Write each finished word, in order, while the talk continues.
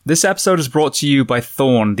This episode is brought to you by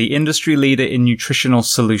Thorne, the industry leader in nutritional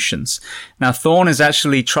solutions. Now, Thorne is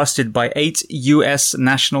actually trusted by 8 US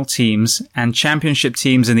national teams and championship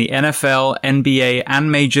teams in the NFL, NBA,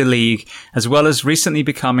 and Major League, as well as recently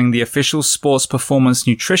becoming the official sports performance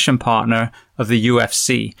nutrition partner of the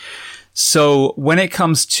UFC. So when it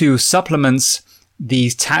comes to supplements, the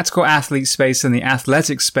tactical athlete space and the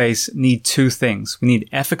athletic space need two things. We need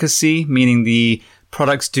efficacy, meaning the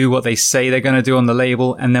products do what they say they're going to do on the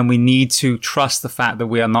label, and then we need to trust the fact that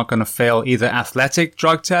we are not going to fail either athletic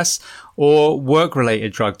drug tests or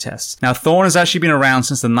work-related drug tests. Now, Thorne has actually been around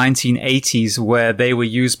since the 1980s, where they were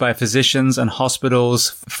used by physicians and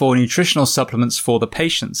hospitals for nutritional supplements for the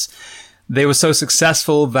patients. They were so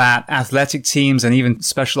successful that athletic teams and even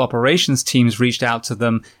special operations teams reached out to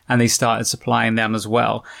them and they started supplying them as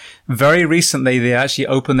well. Very recently, they actually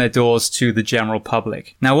opened their doors to the general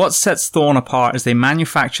public. Now, what sets Thorne apart is they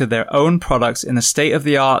manufacture their own products in a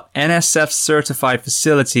state-of-the-art NSF-certified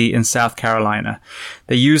facility in South Carolina.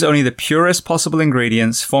 They use only the purest possible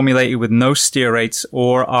ingredients formulated with no stearates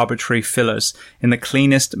or arbitrary fillers in the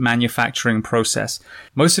cleanest manufacturing process.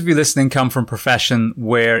 Most of you listening come from a profession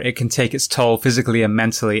where it can take its toll physically and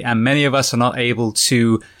mentally, and many of us are not able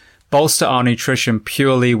to bolster our nutrition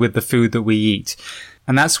purely with the food that we eat.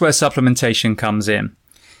 And that's where supplementation comes in.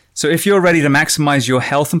 So if you're ready to maximize your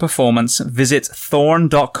health and performance, visit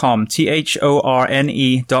thorne.com,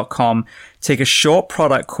 thorne.com. Take a short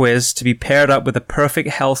product quiz to be paired up with the perfect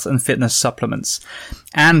health and fitness supplements.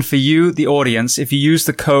 And for you, the audience, if you use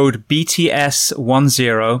the code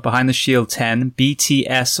BTS10, behind the shield 10,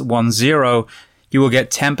 BTS10, you will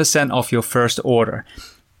get 10% off your first order.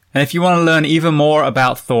 And if you want to learn even more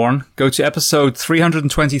about Thorne, go to episode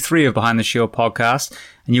 323 of Behind the Shield podcast,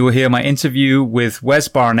 and you will hear my interview with Wes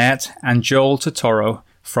Barnett and Joel Totoro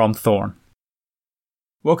from Thorne.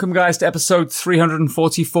 Welcome, guys, to episode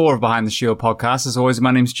 344 of Behind the Shield podcast. As always,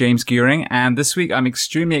 my name's James Gearing, and this week I'm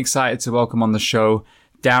extremely excited to welcome on the show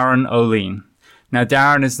Darren O'Leen. Now,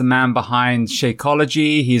 Darren is the man behind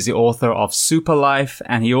Shakeology. He's the author of Super Life,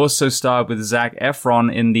 and he also starred with Zac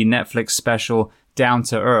Efron in the Netflix special Down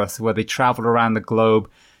to Earth, where they traveled around the globe,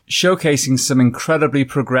 showcasing some incredibly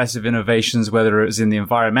progressive innovations, whether it was in the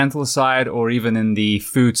environmental side or even in the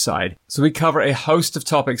food side. So we cover a host of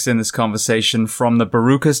topics in this conversation, from the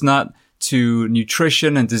Barukas nut to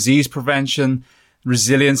nutrition and disease prevention,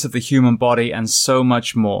 resilience of the human body, and so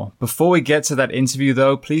much more. Before we get to that interview,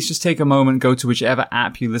 though, please just take a moment, go to whichever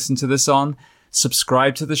app you listen to this on,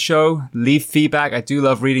 subscribe to the show, leave feedback. I do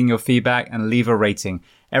love reading your feedback, and leave a rating.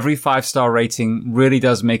 Every 5-star rating really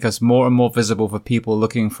does make us more and more visible for people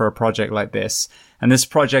looking for a project like this. And this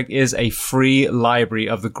project is a free library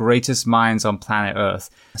of the greatest minds on planet Earth.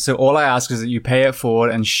 So all I ask is that you pay it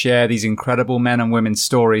forward and share these incredible men and women's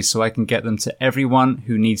stories so I can get them to everyone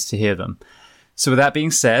who needs to hear them. So with that being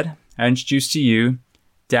said, I introduce to you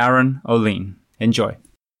Darren O'Leen. Enjoy.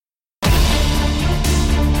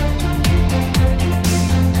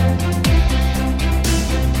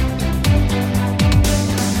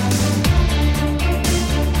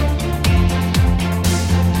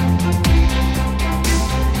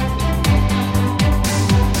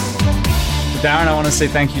 Darren, I want to say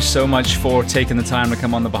thank you so much for taking the time to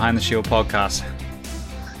come on the Behind the Shield podcast.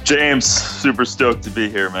 James, super stoked to be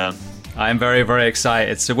here, man. I'm very, very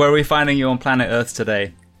excited. So where are we finding you on planet Earth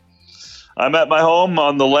today? I'm at my home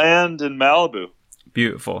on the land in Malibu.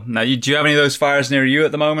 Beautiful. Now, do you have any of those fires near you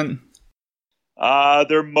at the moment?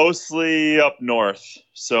 They're mostly up north.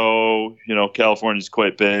 So, California's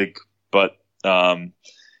quite big, but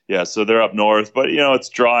so they're up north, but it's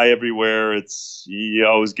dry everywhere. You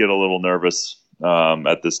always get a little nervous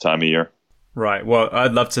at this time of year. Right. Well,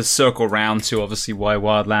 I'd love to circle round to obviously why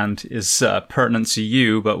wildland is pertinent to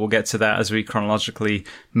you, but we'll get to that as we chronologically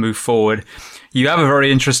move forward. You have a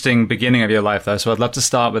very interesting beginning of your life, though, so I'd love to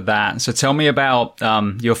start with that. So tell me about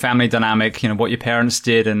your family dynamic, what your parents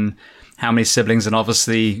did and how many siblings, and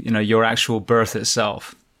obviously, your actual birth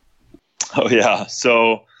itself. Oh, yeah.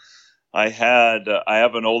 So I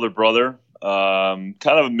have an older brother, kind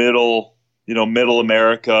of middle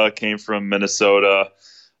America, came from Minnesota,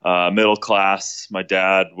 middle class. My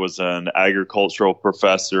dad was an agricultural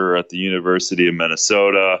professor at the University of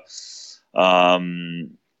Minnesota.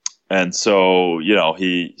 And so,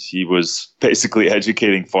 he was basically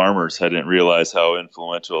educating farmers. I didn't realize how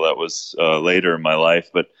influential that was later in my life.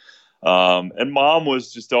 But and mom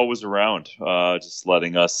was just always around, just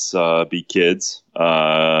letting us be kids.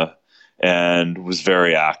 And was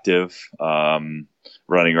very active,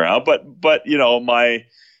 running around. But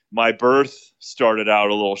my birth started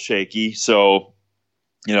out a little shaky. So,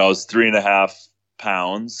 I was 3.5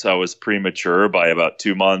 pounds. I was premature by about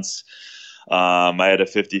 2 months. I had a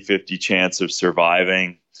 50-50 chance of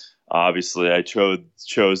surviving. Obviously, I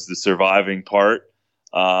chose the surviving part.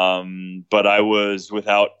 But I was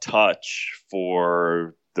without touch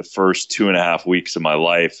for the first 2.5 weeks of my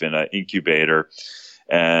life in an incubator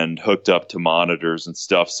and hooked up to monitors and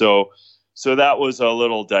stuff. So that was a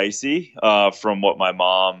little dicey, from what my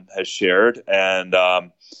mom has shared. And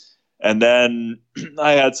then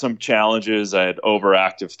I had some challenges. I had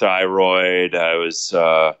overactive thyroid. I was,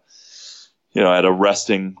 I had a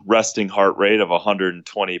resting heart rate of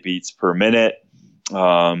 120 beats per minute.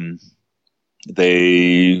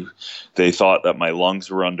 They thought that my lungs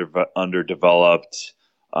were underdeveloped.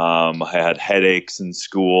 I had headaches in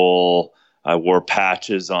school. I wore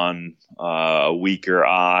patches on a weaker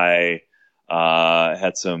eye. I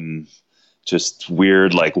had some just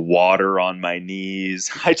weird, like, water on my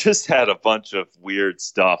knees. I just had a bunch of weird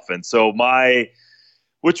stuff. And so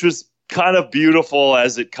which was kind of beautiful,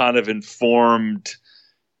 as it kind of informed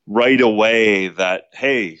right away that,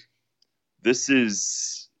 hey, this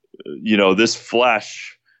is, this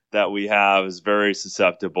flesh that we have is very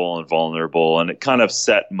susceptible and vulnerable. And it kind of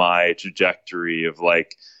set my trajectory of,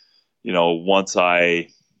 like, once I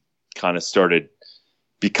kind of started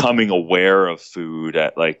becoming aware of food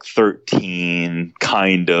at like 13,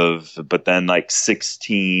 kind of, but then like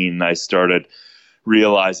 16, I started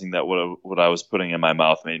realizing that what I was putting in my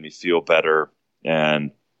mouth made me feel better.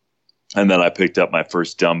 And then I picked up my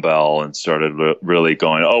first dumbbell and started really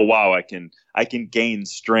going, oh, wow, I can gain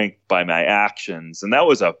strength by my actions. And that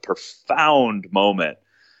was a profound moment.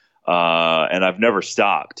 And I've never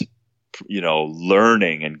stopped,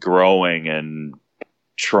 learning and growing and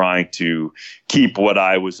trying to keep what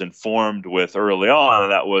I was informed with early on.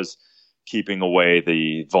 And that was keeping away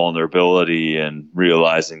the vulnerability and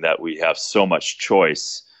realizing that we have so much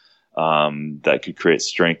choice, that could create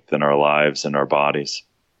strength in our lives and our bodies.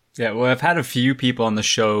 Yeah, well, I've had a few people on the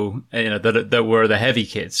show, that were the heavy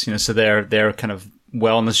kids, so their kind of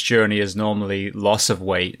wellness journey is normally loss of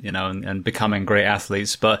weight, and becoming great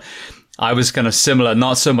athletes. But I was kind of similar,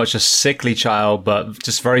 not so much a sickly child, but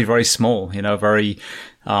just very, very small, very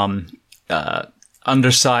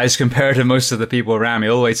undersized compared to most of the people around me,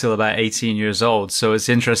 all the way till about 18 years old. So it's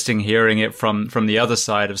interesting hearing it from the other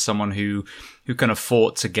side of someone who kind of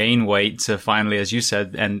fought to gain weight to finally, as you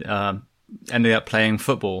said, and ended up playing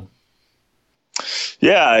football.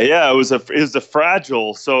 Yeah, it was a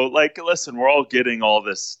fragile. So, like, listen, we're all getting all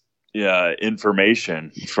this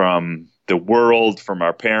information from the world, from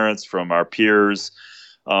our parents, from our peers.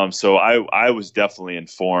 So I was definitely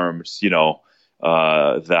informed,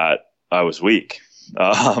 that I was weak.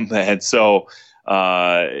 And so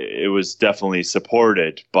it was definitely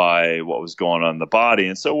supported by what was going on in the body.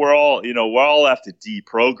 And so we're all have to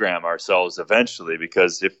deprogram ourselves eventually,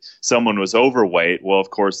 because if someone was overweight, well,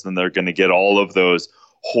 of course, then they're going to get all of those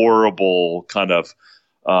horrible kind of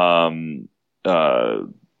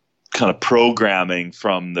programming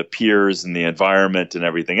from the peers and the environment and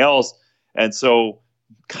everything else. And so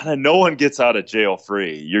kind of no one gets out of jail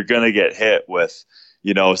free. You're going to get hit with,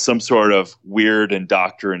 some sort of weird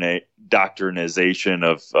indoctrination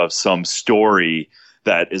of some story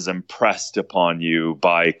that is impressed upon you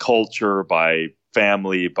by culture, by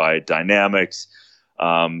family, by dynamics.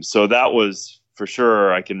 So that was, for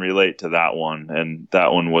sure, I can relate to that one. And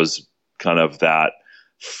that one was kind of that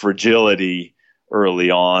fragility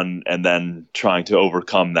early on, and then trying to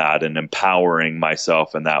overcome that and empowering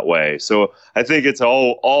myself in that way. So I think it's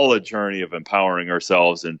all a journey of empowering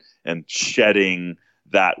ourselves and shedding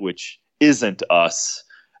that which isn't us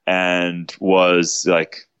and was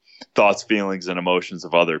like thoughts, feelings, and emotions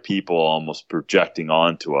of other people almost projecting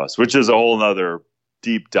onto us, which is a whole nother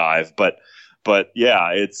deep dive. But yeah,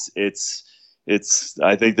 it's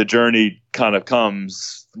I think the journey kind of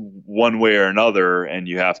comes one way or another, and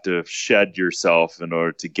you have to shed yourself in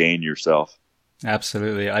order to gain yourself.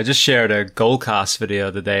 Absolutely. I just shared a Goalcast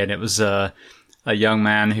video today, and it was a young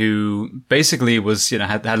man who basically was,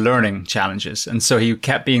 had learning challenges. And so he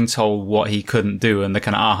kept being told what he couldn't do. And the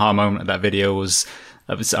kind of aha moment of that video was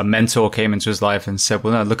a mentor came into his life and said,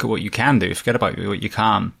 well, no, look at what you can do. Forget about what you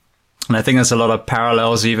can't. And I think there's a lot of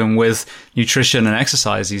parallels even with nutrition and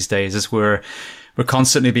exercise these days, as we're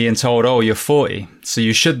constantly being told, oh, you're 40, so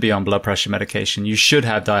you should be on blood pressure medication. You should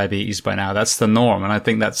have diabetes by now. That's the norm. And I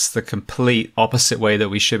think that's the complete opposite way that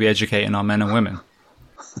we should be educating our men and women.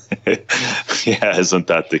 Yeah, isn't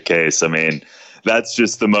that the case? I mean, that's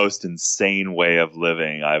just the most insane way of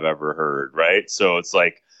living I've ever heard, right? So it's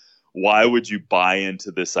like, why would you buy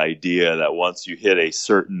into this idea that once you hit a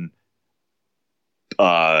certain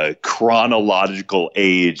chronological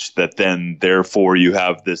age that then therefore you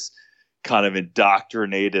have this kind of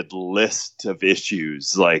indoctrinated list of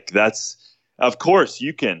issues. Like that's, of course,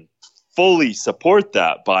 you can fully support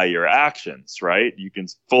that by your actions, right? You can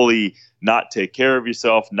fully not take care of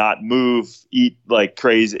yourself, not move, eat like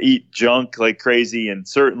crazy, eat junk like crazy, and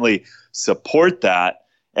certainly support that.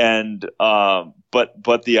 And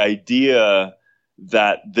but the idea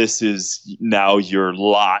that this is now your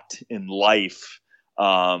lot in life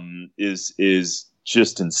is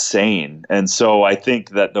just insane. And so I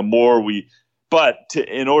think that the more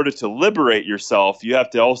in order to liberate yourself, you have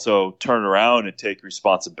to also turn around and take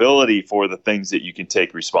responsibility for the things that you can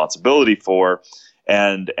take responsibility for,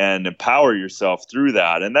 and empower yourself through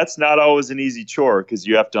that. And that's not always an easy chore, because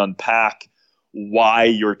you have to unpack why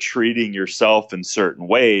you're treating yourself in certain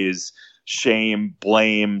ways: shame,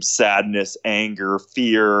 blame, sadness, anger,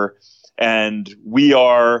 fear. And we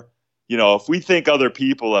are, if we think other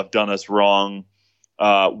people have done us wrong,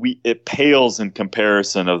 it pales in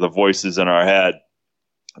comparison of the voices in our head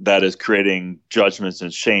that is creating judgments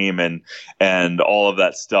and shame and all of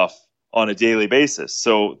that stuff on a daily basis.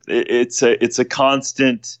 So it's a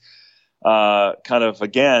constant kind of,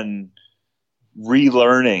 again,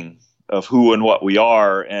 relearning of who and what we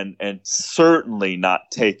are, and certainly not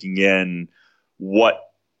taking in what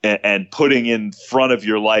and putting in front of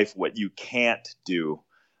your life what you can't do.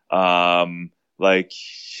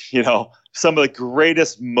 Some of the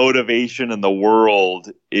greatest motivation in the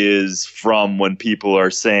world is from when people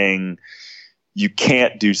are saying you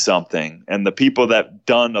can't do something. And the people that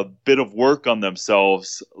done a bit of work on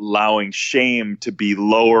themselves, allowing shame to be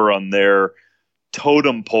lower on their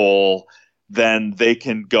totem pole, then they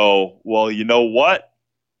can go, well, you know what?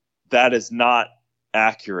 That is not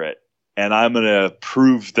accurate, and I'm going to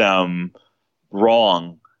prove them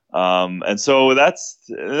wrong. And so that's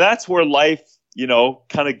where life,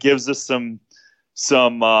 kind of gives us some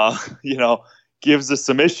gives us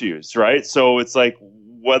some issues, right? So it's like,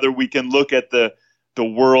 whether we can look at the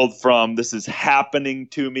world from this is happening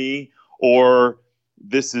to me, or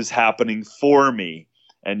this is happening for me.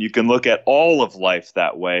 And you can look at all of life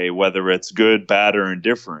that way, whether it's good, bad, or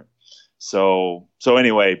indifferent. So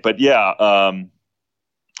anyway, but yeah,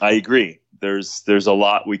 I agree. There's a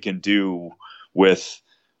lot we can do with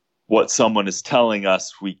what someone is telling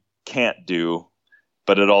us we can't do,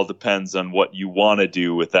 but it all depends on what you want to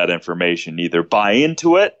do with that information. Either buy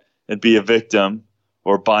into it and be a victim,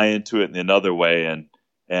 or buy into it in another way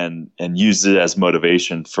and use it as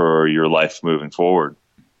motivation for your life moving forward.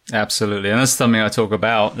 Absolutely. And that's something I talk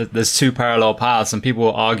about. There's two parallel paths, and people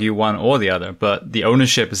will argue one or the other, but the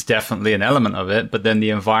ownership is definitely an element of it, but then the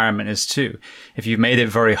environment is too. If you've made it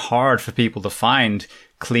very hard for people to find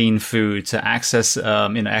clean food, to access,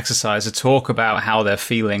 exercise, to talk about how they're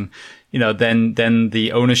feeling, then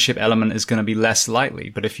the ownership element is going to be less likely.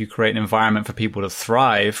 But if you create an environment for people to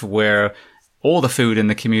thrive, where all the food in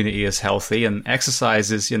the community is healthy and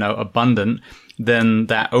exercise is, abundant, then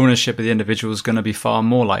that ownership of the individual is going to be far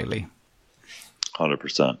more likely.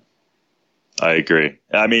 100%. I agree.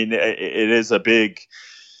 I mean, it is a big,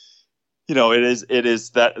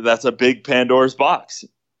 that's a big Pandora's box.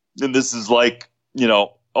 And this is like,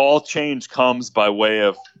 all change comes by way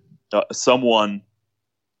of someone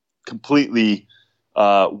completely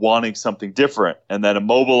wanting something different, and then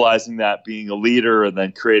immobilizing that, being a leader, and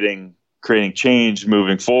then creating change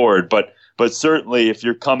moving forward. But certainly, if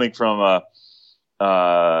you're coming from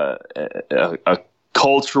a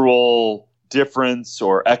cultural difference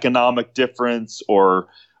or economic difference or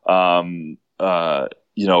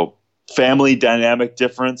family dynamic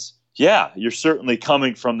difference, yeah, you're certainly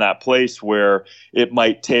coming from that place where it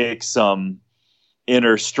might take some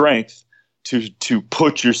inner strength to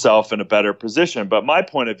put yourself in a better position. But my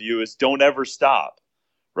point of view is, don't ever stop,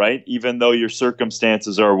 right? Even though your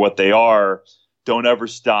circumstances are what they are, don't ever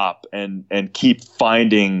stop and keep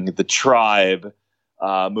finding the tribe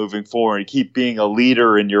moving forward. Keep being a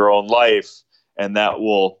leader in your own life, and that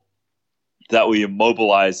will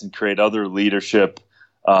immobilize and create other leadership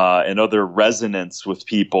and other resonance with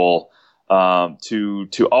people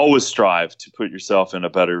to always strive to put yourself in a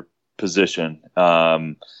better position.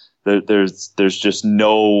 There's just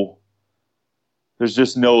no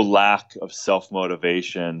lack of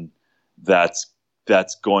self-motivation that's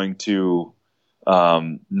going to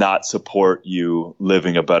not support you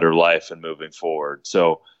living a better life and moving forward.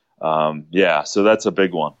 So so that's a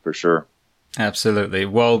big one for sure. Absolutely.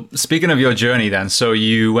 Well, speaking of your journey then, so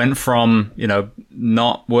you went from,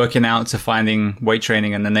 not working out to finding weight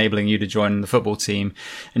training and enabling you to join the football team.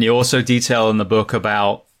 And you also detail in the book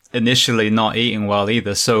about initially not eating well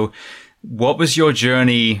either. So what was your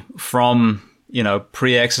journey from,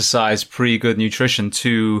 pre-exercise, pre-good nutrition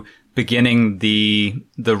to beginning the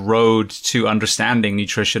road to understanding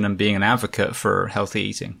nutrition and being an advocate for healthy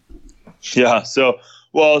eating? Yeah. So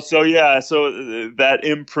that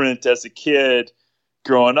imprint as a kid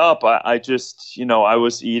growing up, I just, I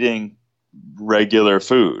was eating regular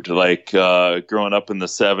food, like growing up in the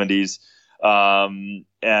 70s.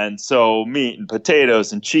 And so meat and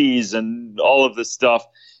potatoes and cheese and all of this stuff,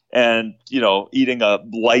 and, eating a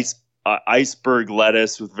iceberg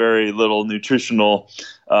lettuce with very little nutritional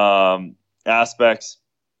aspects.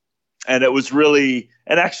 And it was really,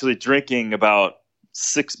 and actually drinking about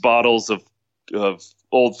 6 bottles of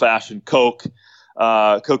old-fashioned Coca-Cola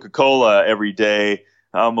every day,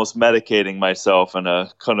 almost medicating myself in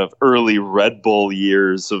a kind of early Red Bull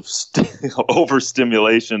years of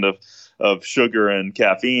overstimulation of sugar and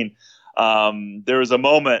caffeine. There was a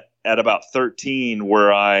moment at about 13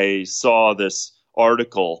 where I saw this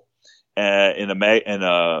article in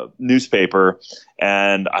a newspaper,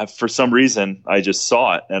 and for some reason I just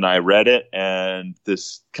saw it and I read it, and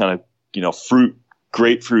this kind of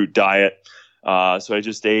grapefruit diet. So I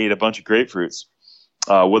just ate a bunch of grapefruits.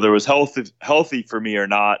 Whether it was healthy for me or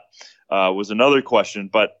not was another question.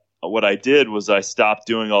 But what I did was I stopped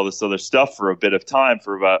doing all this other stuff for a bit of time,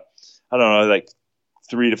 for about, I don't know, like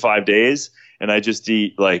 3 to 5 days, and I just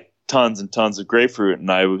eat like tons and tons of grapefruit,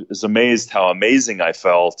 and I was amazed how amazing I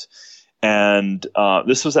felt. And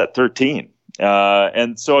this was at 13.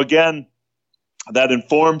 And so again, that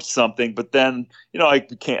informed something, but then, I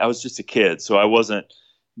was just a kid, so I wasn't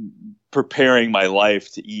preparing my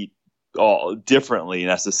life to eat all differently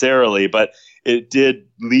necessarily, but it did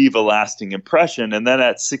leave a lasting impression. And then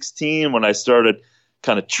at 16, when I started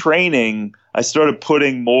kind of training, I started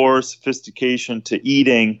putting more sophistication to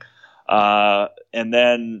eating. And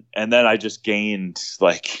then I just gained,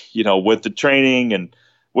 with the training and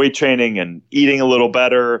weight training and eating a little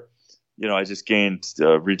better, I just gained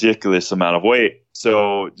a ridiculous amount of weight.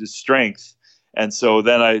 So just strength. And so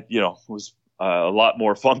then I, was a lot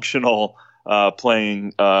more functional,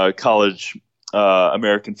 playing college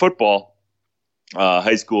American football,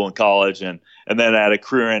 high school and college, and then I had a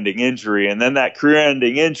career-ending injury. And then that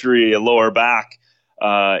career-ending injury, a lower back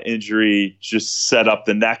injury, just set up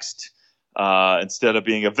the next. Instead of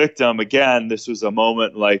being a victim, again, this was a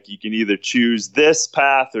moment like you can either choose this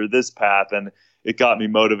path or this path. And it got me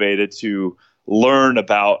motivated to learn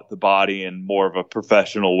about the body in more of a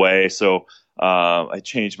professional way. So I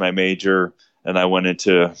changed my major and I went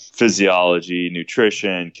into physiology,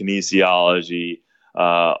 nutrition, kinesiology,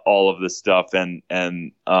 all of this stuff. And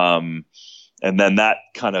then that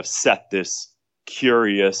kind of set this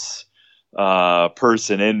curious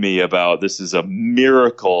person in me about, this is a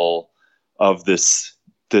miracle of this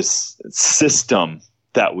system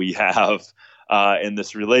that we have, in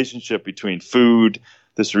this relationship between food,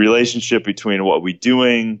 this relationship between what we're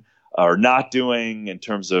doing or not doing in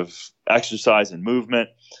terms of exercise and movement.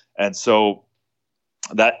 And so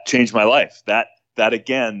that changed my life. That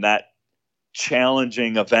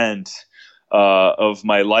challenging event of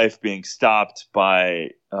my life being stopped by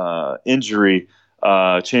injury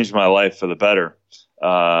changed my life for the better.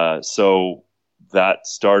 So that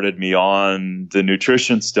started me on the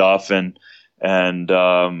nutrition stuff, and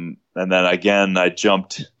then again I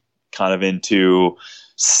jumped kind of into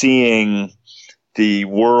seeing the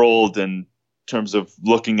world in terms of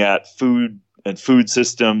looking at food and food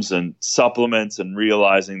systems and supplements, and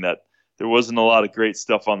realizing that there wasn't a lot of great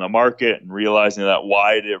stuff on the market, and realizing that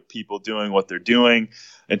why are people doing what they're doing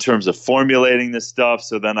in terms of formulating this stuff.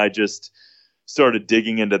 So then I just started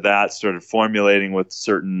digging into that, started formulating with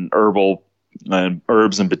certain herbs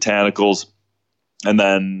and botanicals, and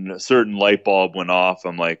then a certain light bulb went off.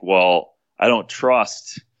 I'm like, well, I don't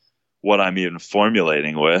trust what I'm even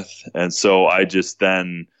formulating with. And so I just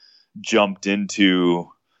then jumped into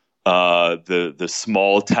the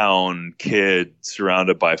small town kid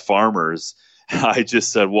surrounded by farmers. I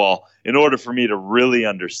just said, well, in order for me to really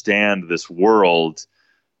understand this world,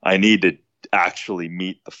 I need to actually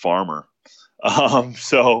meet the farmer.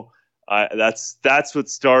 So that's what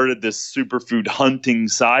started this superfood hunting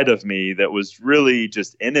side of me that was really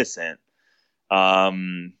just innocent,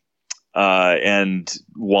 and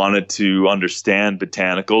wanted to understand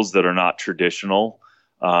botanicals that are not traditional,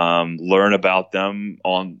 learn about them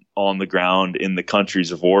on the ground in the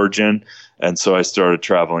countries of origin. And so I started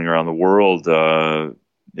traveling around the world,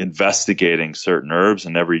 investigating certain herbs.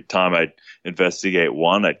 And every time I'd investigate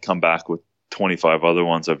one, I'd come back with 25 other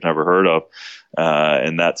ones I've never heard of.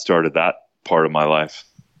 And that started that part of my life.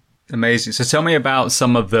 Amazing. So tell me about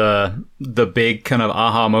some of the big kind of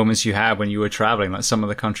aha moments you had when you were traveling, like some of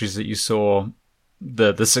the countries that you saw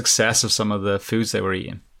the success of some of the foods they were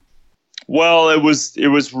eating? Well, it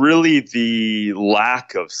was really the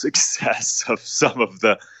lack of success of some of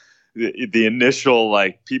the initial,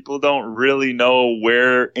 like, people don't really know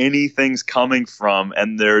where anything's coming from,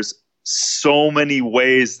 and there's so many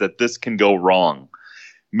ways that this can go wrong.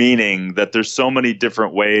 Meaning that there's so many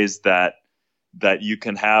different ways that you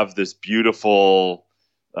can have this beautiful,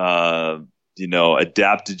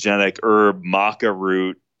 adaptogenic herb maca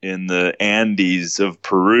root in the Andes of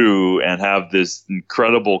Peru and have this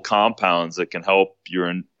incredible compounds that can help your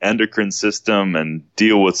endocrine system and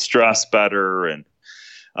deal with stress better and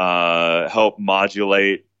help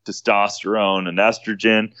modulate testosterone and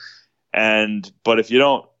estrogen. But if you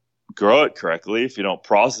don't grow it correctly, if you don't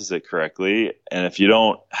process it correctly, and if you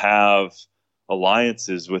don't have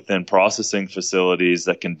alliances within processing facilities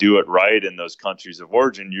that can do it right in those countries of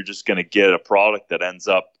origin, you're just going to get a product that ends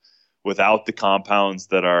up without the compounds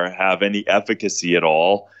that have any efficacy at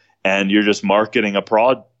all, and you're just marketing a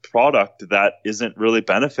product that isn't really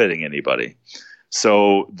benefiting anybody.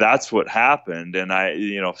 So that's what happened. And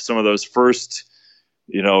some of those first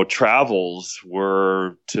travels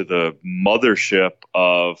were to the mothership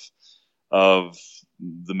of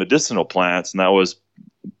the medicinal plants, and that was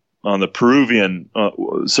on the Peruvian,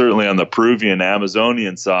 certainly on the Peruvian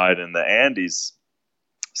Amazonian side, and the Andes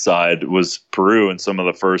side was Peru, and some of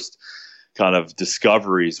the first kind of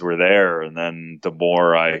discoveries were there. And then the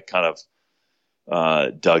more I kind of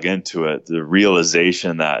dug into it, the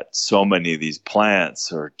realization that so many of these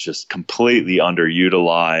plants are just completely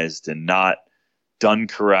underutilized and not done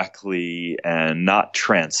correctly and not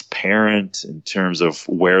transparent in terms of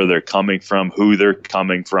where they're coming from, who they're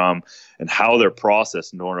coming from, and how they're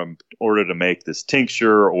processed in order to make this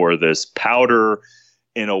tincture or this powder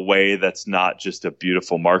in a way that's not just a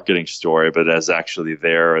beautiful marketing story, but as actually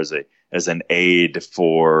there as an aid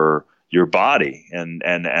for your body and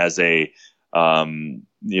as a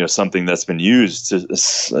something that's been used to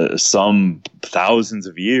some thousands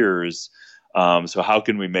of years. So how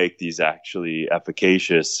can we make these actually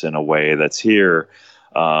efficacious in a way that's here?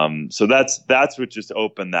 So that's what just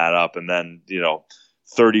opened that up. And then,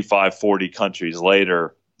 35, 40 countries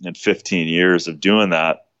later and 15 years of doing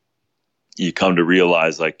that, you come to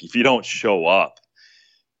realize, like, if you don't show up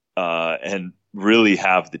and really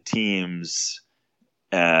have the teams,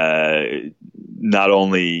 not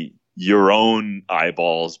only your own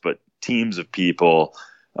eyeballs, but teams of people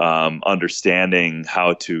understanding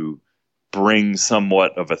how to bring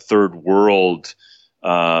somewhat of a third world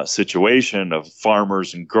situation of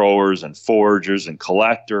farmers and growers and foragers and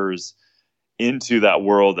collectors into that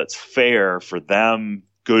world that's fair for them,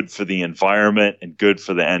 good for the environment, and good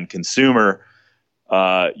for the end consumer,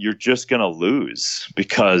 you're just going to lose,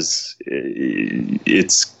 because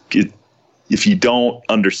if you don't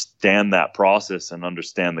understand that process and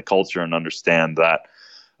understand the culture and understand that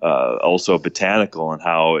also botanical and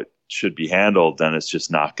how it should be handled, then it's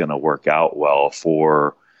just not going to work out well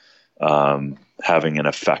for having an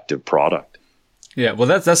effective product. Yeah, well,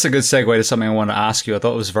 that's a good segue to something I want to ask you. I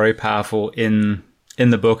thought it was very powerful in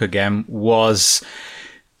the book again was,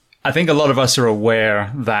 I think a lot of us are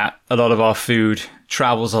aware that a lot of our food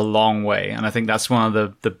travels a long way. And I think that's one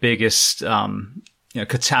of the biggest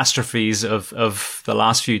catastrophes of the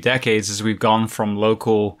last few decades, is we've gone from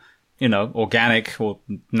local, organic or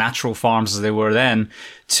natural farms as they were then,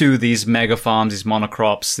 to these mega farms, these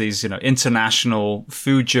monocrops, these, international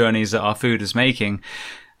food journeys that our food is making.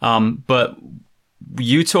 But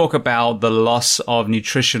you talk about the loss of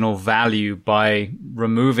nutritional value by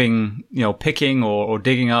removing, picking or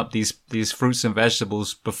digging up these fruits and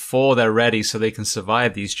vegetables before they're ready so they can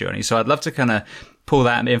survive these journeys. So I'd love to kind of pull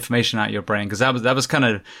that information out of your brain, because that was kind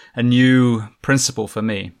of a new principle for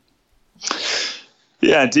me.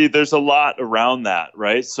 Yeah, indeed. There's a lot around that,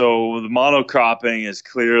 right? So the monocropping is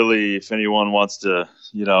clearly, if anyone wants to,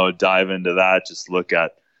 dive into that, just look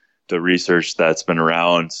at the research that's been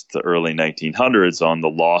around the early 1900s on the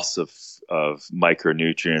loss of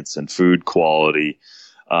micronutrients and food quality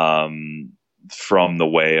from the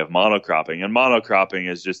way of monocropping. And monocropping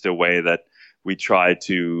is just a way that we try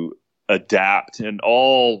to adapt in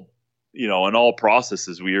all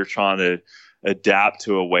processes. We are trying to adapt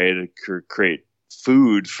to a way to create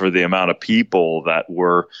food for the amount of people that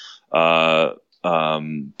were popping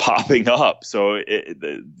up. So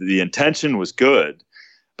the intention was good.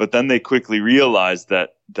 But then they quickly realized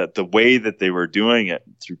that the way that they were doing it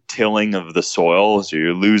through tilling of the soil, so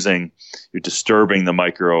you're disturbing the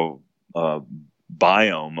micro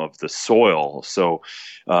biome of the soil. So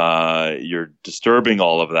you're disturbing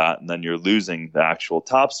all of that, and then you're losing the actual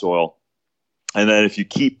topsoil. And then if you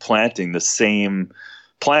keep planting the same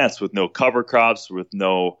plants, with no cover crops, with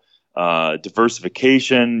no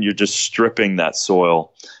diversification. You're just stripping that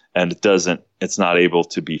soil, and it's not able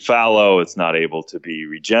to be fallow. It's not able to be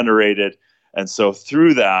regenerated. And so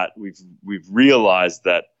through that, we've realized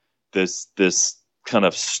that this kind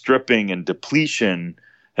of stripping and depletion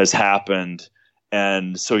has happened.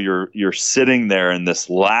 And so you're sitting there in this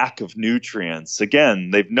lack of nutrients.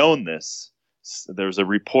 Again, they've known this. There's a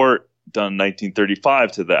report done in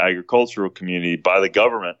 1935 to the agricultural community by the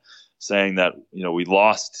government saying that, we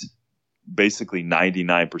lost basically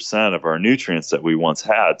 99% of our nutrients that we once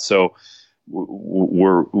had. So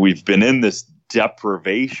we've been in this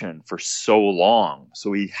deprivation for so long. So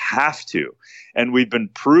we have to. And we've been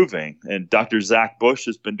proving, and Dr. Zach Bush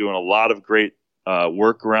has been doing a lot of great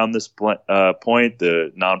work around this point.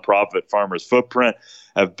 The nonprofit Farmers Footprint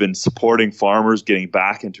have been supporting farmers getting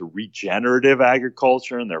back into regenerative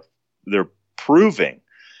agriculture, and they're proving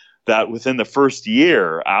that within the first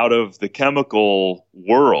year out of the chemical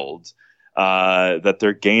world, that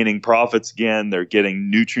they're gaining profits again. They're getting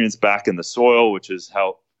nutrients back in the soil, which is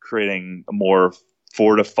how creating a more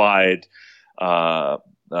fortified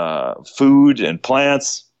food and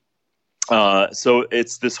plants. So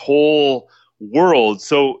it's this whole world.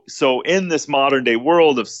 So in this modern day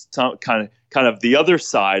world of some kind of the other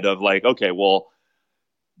side of like, okay, well,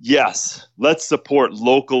 yes, let's support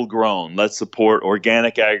local grown. Let's support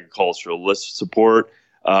organic agriculture. Let's support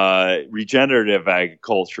regenerative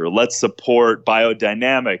agriculture. Let's support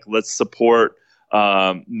biodynamic. Let's support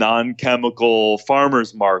non-chemical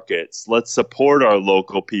farmers markets. Let's support our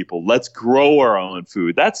local people. Let's grow our own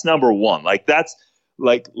food. That's number one. Let's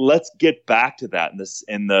get back to that.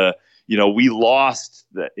 We lost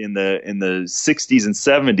in the 60s and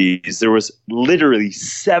 70s. There was literally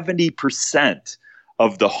 70%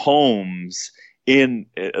 of the homes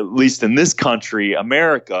at least in this country,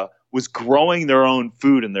 America, was growing their own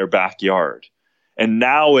food in their backyard. And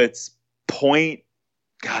now it's like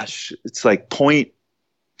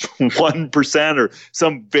 0.1% or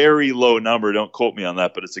some very low number. Don't quote me on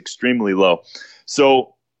that, but it's extremely low.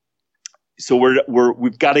 So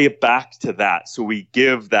we've got to get back to that. So we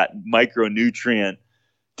give that micronutrient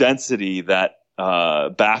density that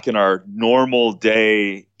back in our normal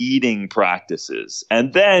day eating practices.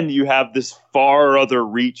 And then you have this far other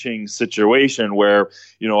reaching situation where,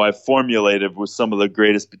 I've formulated with some of the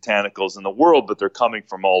greatest botanicals in the world, but they're coming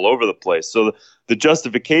from all over the place. So the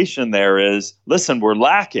justification there is, listen, we're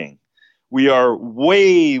lacking. We are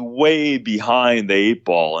way, way behind the 8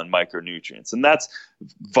 ball in micronutrients. And that's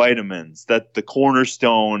vitamins, that the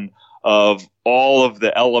cornerstone of all of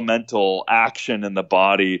the elemental action in the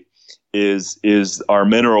body is our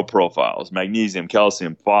mineral profiles: magnesium,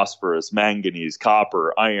 calcium, phosphorus, manganese,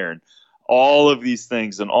 copper, iron, all of these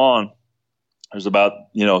things. And there's about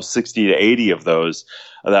 60 to 80 of those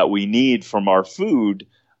that we need from our food.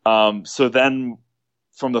 So then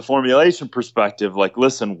from the formulation perspective,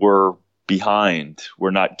 listen, we're behind,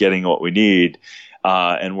 we're not getting what we need,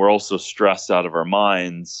 and we're also stressed out of our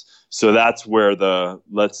minds. So that's where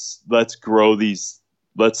let's grow these,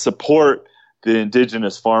 let's support the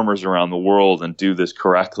indigenous farmers around the world and do this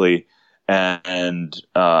correctly, and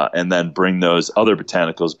then bring those other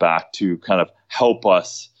botanicals back to kind of help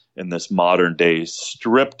us in this modern day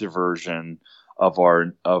stripped version of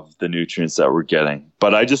the nutrients that we're getting.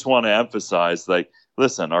 But I just want to emphasize,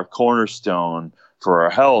 listen, our cornerstone for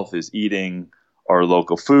our health is eating our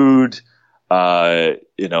local food,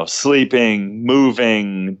 sleeping,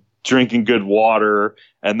 moving, drinking good water,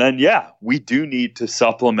 and then we do need to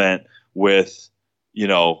supplement with,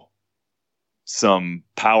 some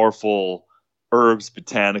powerful herbs,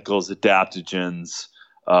 botanicals, adaptogens,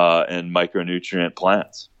 and micronutrient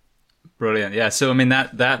plants. Brilliant. Yeah. So,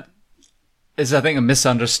 that is, I think, a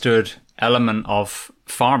misunderstood element of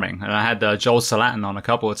farming. And I had Joel Salatin on a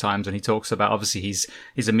couple of times, and he talks about, obviously he's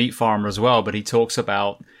a meat farmer as well, but he talks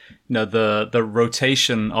about, the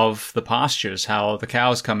rotation of the pastures, how the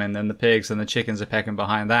cows come in and the pigs and the chickens are pecking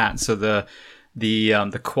behind that. So the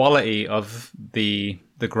quality of the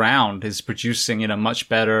ground is producing, much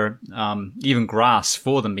better, even grass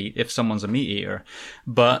for the meat if someone's a meat eater.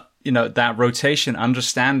 But, that rotation,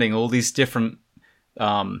 understanding all these different,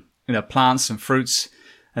 plants and fruits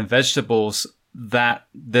and vegetables, that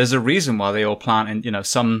there's a reason why they all plant, and,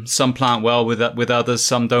 some plant well with others,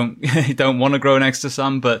 some don't want to grow next to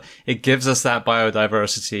some, but it gives us that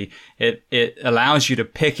biodiversity. It allows you to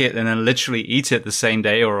pick it and then literally eat it the same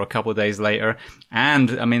day or a couple of days later.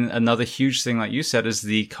 And another huge thing, like you said, is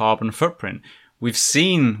the carbon footprint. We've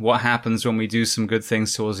seen what happens when we do some good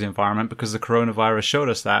things towards the environment, because the coronavirus showed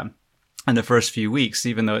us that in the first few weeks,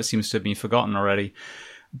 even though it seems to have been forgotten already.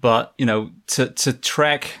 But, to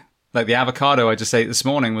trek, like the avocado I just ate this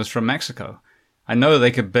morning was from Mexico. I know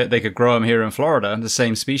they could grow them here in Florida, the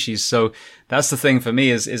same species. So that's the thing for me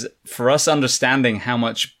is for us understanding how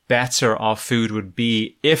much better our food would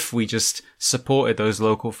be if we just supported those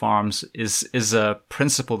local farms is a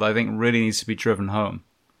principle that I think really needs to be driven home.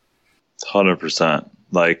 100%.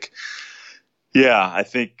 Like, yeah, I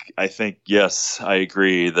think, yes, I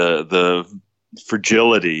agree. The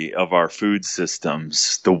fragility of our food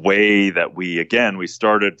systems, the way that we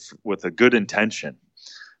started with a good intention,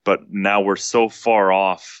 but now we're so far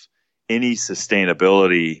off any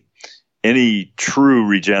sustainability, any true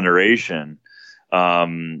regeneration,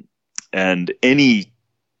 and any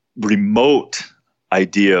remote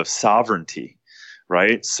idea of sovereignty,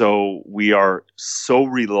 right? So we are so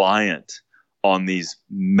reliant on these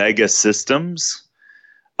mega systems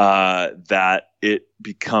that it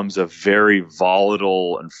becomes a very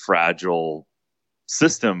volatile and fragile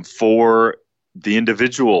system for the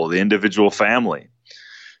individual family.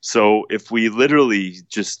 So if we literally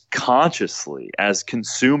just consciously, as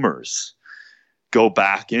consumers, go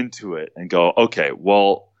back into it and go, okay,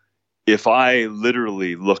 well, if I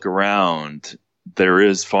literally look around, there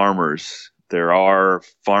are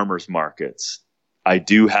farmers markets. I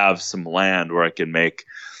do have some land where I can make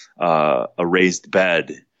a raised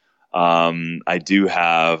bed. I do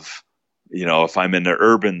have, if I'm in an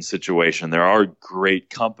urban situation, there are great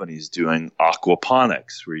companies doing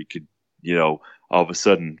aquaponics where you could, all of a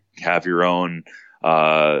sudden have your own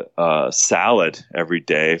salad every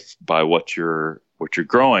day by what you're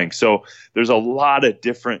growing. So there's a lot of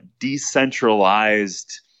different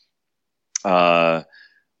decentralized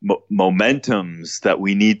momentums that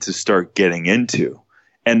we need to start getting into.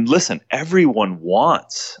 And listen, everyone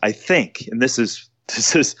wants, I think, and this is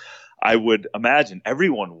I would imagine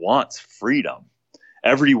everyone wants freedom.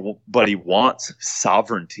 Everybody wants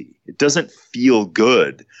sovereignty. It doesn't feel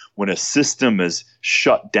good when a system is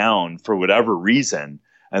shut down for whatever reason,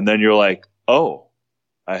 and then you're like, oh,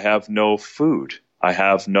 I have no food. I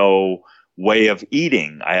have no way of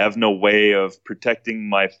eating. I have no way of protecting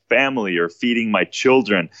my family or feeding my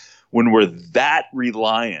children. When we're that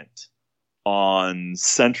reliant on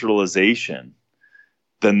centralization,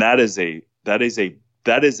 then that is a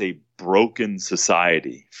broken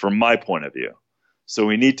society from my point of view. So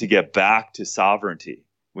we need to get back to sovereignty.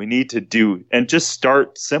 We need to and just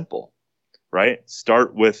start simple, right?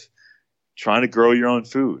 Start with trying to grow your own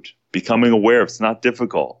food, becoming aware. It's not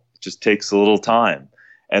difficult. It just takes a little time.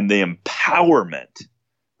 And the empowerment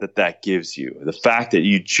that gives you, the fact that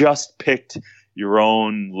you just picked your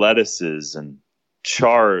own lettuces and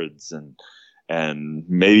chards and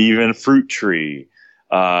maybe even a fruit tree,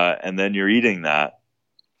 and then you're eating that.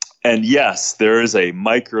 And yes, there is a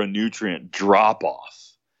micronutrient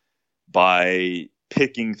drop-off by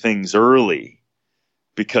picking things early,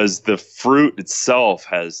 because the fruit itself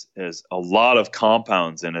has a lot of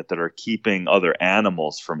compounds in it that are keeping other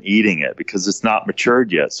animals from eating it because it's not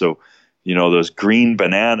matured yet. So, those green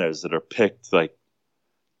bananas that are picked like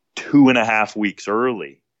 2.5 weeks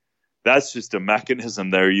early, that's just a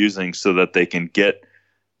mechanism they're using so that they can get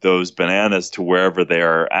those bananas to wherever they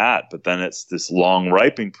are at. But then it's this long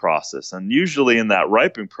ripening process. And usually in that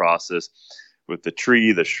ripening process with the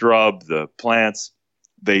tree, the shrub, the plants,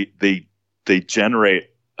 they generate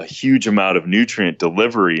a huge amount of nutrient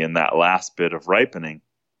delivery in that last bit of ripening.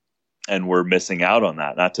 And we're missing out on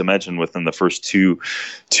that. Not to mention within the first two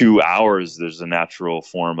hours, there's a natural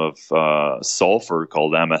form of sulfur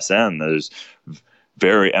called MSM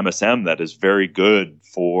that is very good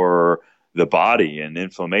for the body and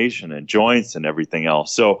inflammation and joints and everything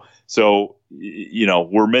else. So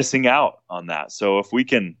we're missing out on that. So if we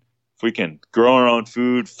can grow our own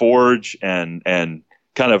food, forage, and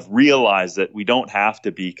kind of realize that we don't have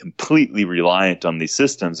to be completely reliant on these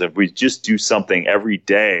systems. If we just do something every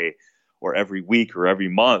day or every week or every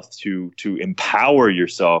month to empower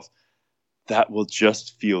yourself, that will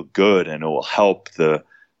just feel good, and it will help the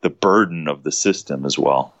burden of the system as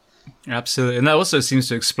well. Absolutely. And that also seems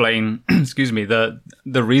to explain,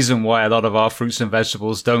 the reason why a lot of our fruits and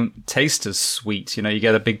vegetables don't taste as sweet. You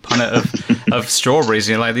get a big punnet of strawberries,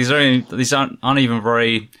 like these aren't even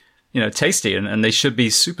very, tasty, and they should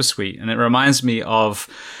be super sweet. And it reminds me of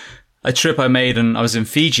a trip I made, and I was in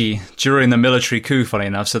Fiji during the military coup, funny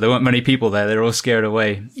enough. So there weren't many people there. They were all scared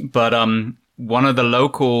away. But one of the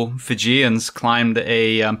local Fijians climbed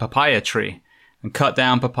a papaya tree and cut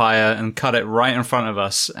down papaya and cut it right in front of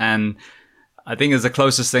us. And I think it's the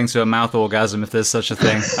closest thing to a mouth orgasm, if there's such a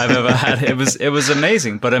thing, I've ever had. It was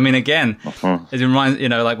amazing. But I mean, again, it reminds,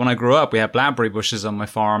 like when I grew up, we had blackberry bushes on my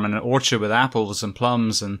farm and an orchard with apples and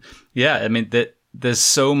plums. And yeah, I mean, there's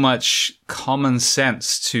so much common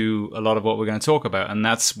sense to a lot of what we're going to talk about. And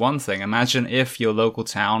that's one thing. Imagine if your local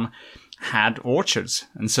town had orchards.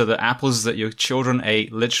 And so the apples that your children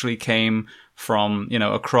ate literally came from,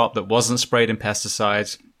 a crop that wasn't sprayed in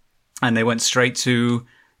pesticides, and they went straight to,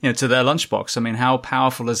 to their lunchbox. I mean, how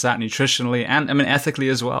powerful is that nutritionally and, ethically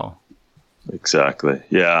as well? Exactly.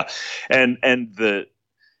 Yeah. And the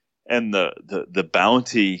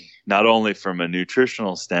bounty, not only from a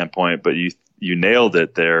nutritional standpoint, but you nailed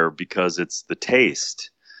it there, because it's the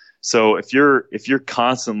taste. So if you're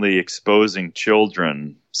constantly exposing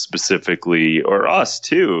children specifically, or us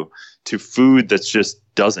too, to food that's just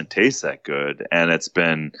doesn't taste that good, and it's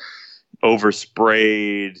been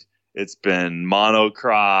oversprayed, it's been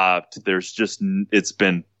monocropped, it's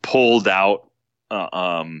been pulled out,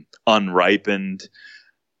 unripened,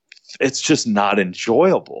 it's just not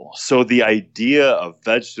enjoyable. So the idea of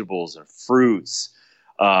vegetables and fruits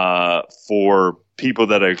for people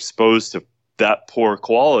that are exposed to that poor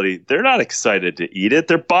quality, they're not excited to eat it.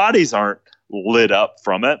 Their bodies aren't lit up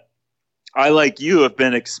from it. I, like you, have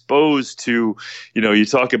been exposed to, you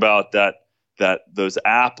talk about those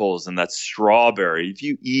apples and that strawberry. If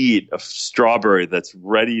you eat a strawberry that's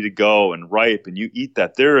ready to go and ripe, and you eat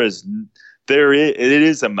that, it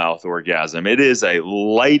is a mouth orgasm. It is a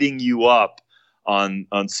lighting you up on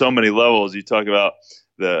so many levels. You talk about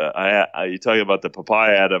the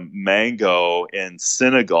papaya. I had a mango in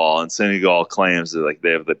Senegal, and Senegal claims that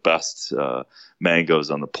they have the best mangoes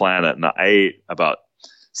on the planet. And I ate about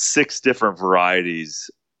 6 different varieties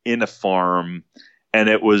in a farm, and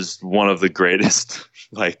it was one of the greatest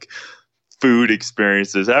food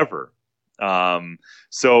experiences ever.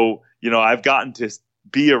 So I've gotten to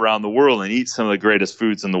be around the world and eat some of the greatest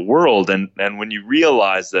foods in the world, and when you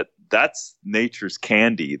realize that that's nature's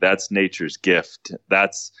candy, that's nature's gift,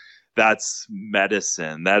 that's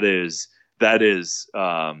medicine, that is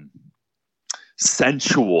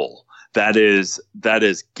sensual, that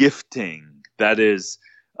is gifting, that is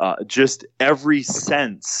just every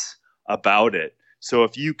sense about it. So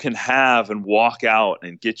if you can have and walk out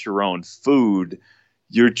and get your own food,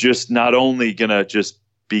 you're just not only gonna just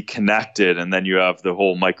be connected, and then you have the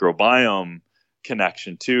whole microbiome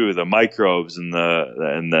connection too, the microbes and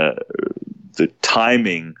the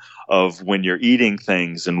timing of when you're eating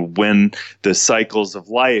things, and when the cycles of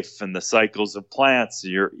life and the cycles of plants,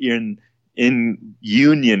 you're in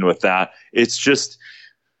union with that. It's just,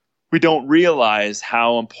 we don't realize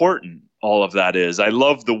how important all of that is. I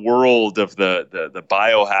love the world of the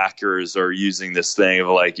biohackers are using this thing of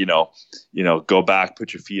go back,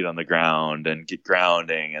 put your feet on the ground and get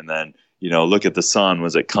grounding, and then look at the sun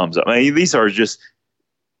as it comes up. I mean, these are just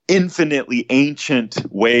infinitely ancient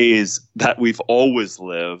ways that we've always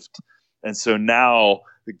lived. And so now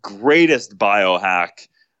the greatest biohack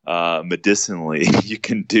medicinally you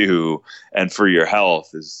can do, and for your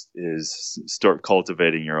health, is start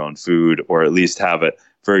cultivating your own food, or at least have it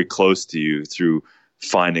very close to you through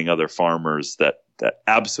finding other farmers that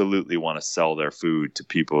absolutely want to sell their food to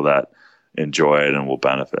people that enjoy it and will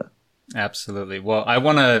benefit. Absolutely. Well, I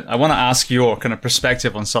want to ask your kind of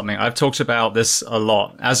perspective on something. I've talked about this a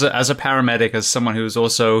lot as a paramedic, as someone who's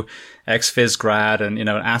also ex-phys grad and, an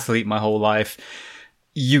athlete my whole life.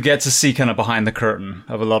 You get to see kind of behind the curtain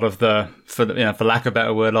of a lot of for lack of a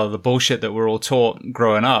better word, a lot of the bullshit that we're all taught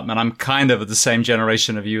growing up. And I'm kind of the same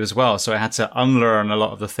generation of you as well. So I had to unlearn a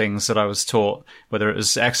lot of the things that I was taught, whether it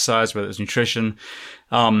was exercise, whether it was nutrition.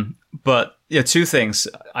 But yeah, 2 things.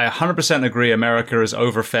 I 100% agree America is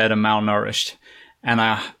overfed and malnourished. And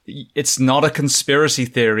it's not a conspiracy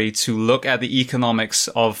theory to look at the economics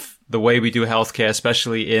of the way we do healthcare,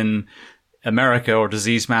 especially in America, or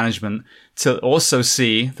disease management, to also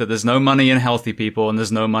see that there's no money in healthy people and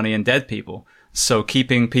there's no money in dead people. So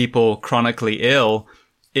keeping people chronically ill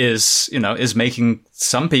is making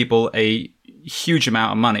some people a huge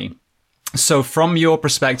amount of money. So from your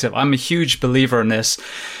perspective, I'm a huge believer in this.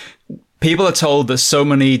 People are told that so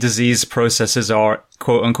many disease processes are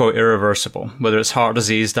quote unquote irreversible, whether it's heart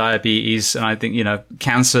disease, diabetes, and I think,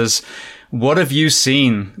 cancers. What have you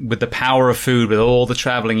seen with the power of food, with all the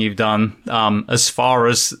traveling you've done, as far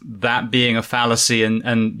as that being a fallacy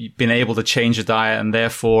and being able to change a diet and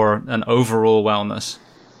therefore an overall wellness?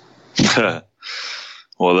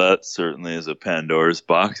 Well, that certainly is a Pandora's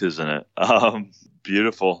box, isn't it?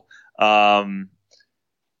 Beautiful.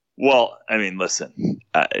 Well, I mean, listen,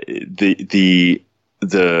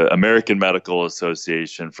 the American Medical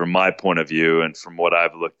Association, from my point of view and from what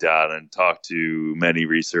I've looked at and talked to many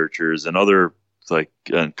researchers and other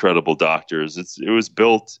incredible doctors, it was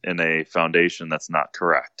built in a foundation that's not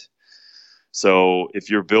correct. So if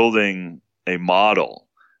you're building a model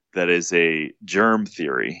that is a germ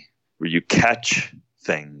theory where you catch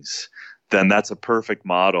things, then that's a perfect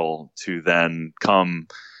model to then come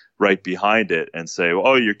right behind it and say,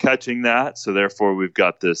 oh, you're catching that, so therefore we've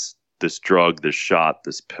got this drug, this shot,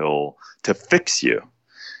 this pill to fix you.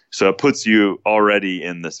 So it puts you already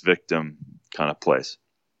in this victim kind of place.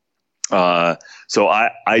 So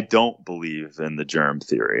I don't believe in the germ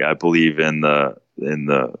theory. I believe in the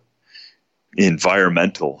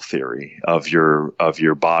environmental theory of your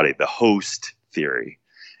body, the host theory,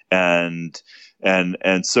 and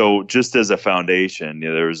so just as a foundation,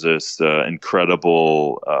 there's this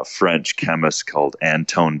incredible French chemist called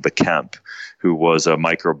Antoine Béchamp, who was a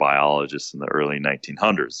microbiologist in the early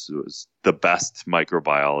 1900s. He was the best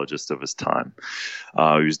microbiologist of his time.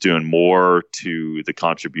 He was doing more to the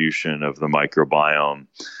contribution of the microbiome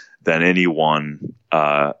than anyone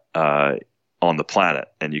on the planet,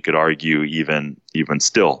 and you could argue even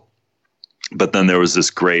still. But then there was this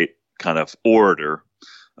great kind of orator,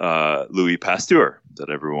 Louis Pasteur, that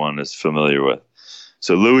everyone is familiar with.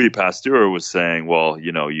 So Louis Pasteur was saying, well,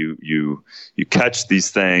 you catch these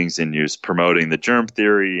things, and he was promoting the germ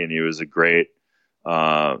theory, and he was a great,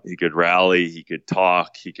 he could rally, he could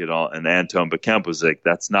talk, and Antoine Béchamp was like,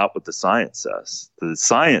 that's not what the science says. The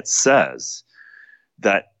science says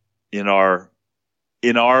that in our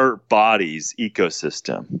body's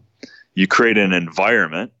ecosystem, you create an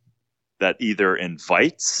environment that either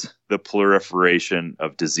invites the proliferation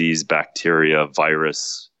of disease, bacteria,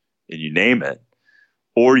 virus, and you name it,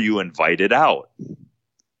 or you invite it out.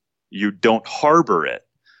 You don't harbor it.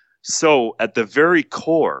 So at the very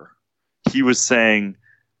core, he was saying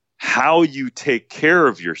how you take care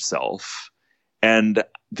of yourself and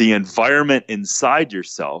the environment inside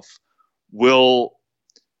yourself will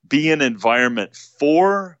be an environment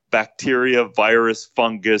for bacteria, virus,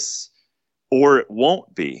 fungus, or it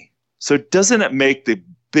won't be. So doesn't it make the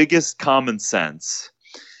biggest common sense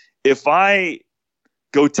if I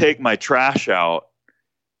go take my trash out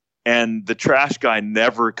and the trash guy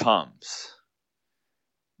never comes?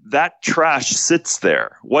 That trash sits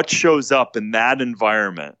there. What shows up in that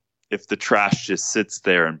environment if the trash just sits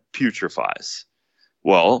there and putrefies?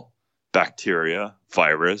 Well, bacteria,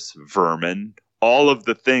 virus, vermin, all of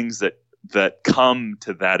the things that come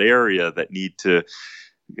to that area that need to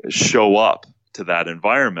show up to that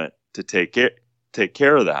environment to take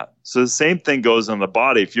care of that. So the same thing goes on the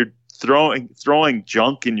body. If you're throwing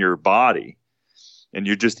junk in your body and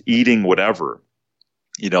you're just eating whatever,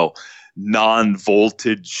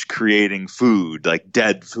 non-voltage creating food, like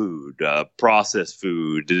dead food, processed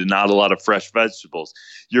food, not a lot of fresh vegetables,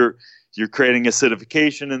 you're creating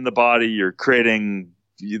acidification in the body. You're creating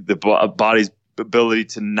the body's ability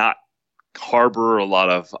to not harbor a lot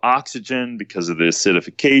of oxygen because of the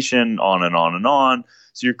acidification, on and on and on.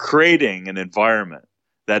 So you're creating an environment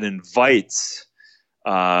that invites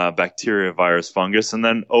bacteria, virus, fungus, and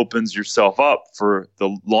then opens yourself up for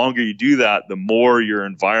the longer you do that, the more your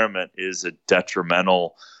environment is a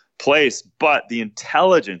detrimental place. But the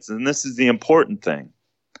intelligence, and this is the important thing,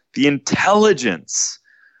 the intelligence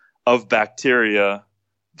of bacteria,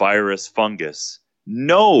 virus, fungus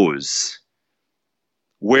knows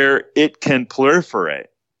where it can proliferate.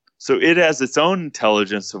 So it has its own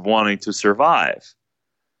intelligence of wanting to survive.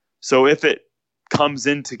 So if it comes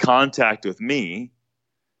into contact with me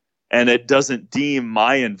and it doesn't deem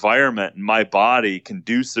my environment and my body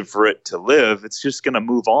conducive for it to live, it's just going to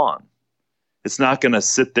move on. It's not going to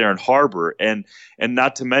sit there and harbor. And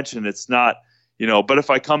not to mention, it's not, but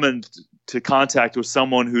if I come into contact with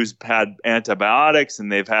someone who's had antibiotics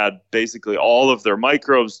and they've had basically all of their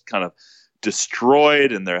microbes kind of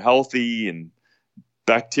destroyed and they're healthy and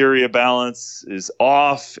bacteria balance is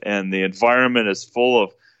off and the environment is full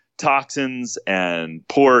of toxins and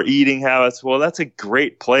poor eating habits, well, that's a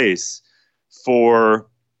great place for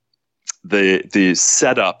the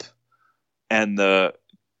setup and the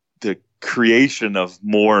creation of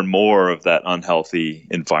more and more of that unhealthy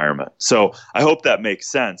environment. So I hope that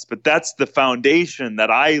makes sense, but that's the foundation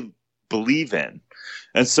that I believe in.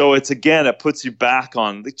 And so it puts you back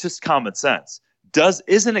on just common sense.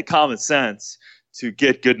 Isn't it common sense to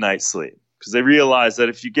get good night's sleep? Because they realize that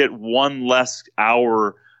if you get one less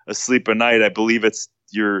hour of sleep a night, I believe it's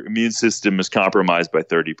your immune system is compromised by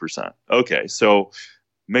 30%. Okay, so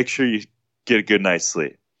make sure you get a good night's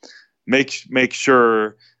sleep. Make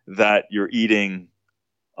sure that you're eating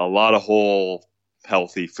a lot of whole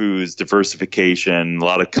healthy foods, diversification, a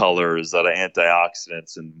lot of colors, a lot of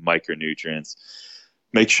antioxidants and micronutrients.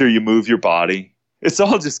 Make sure you move your body. It's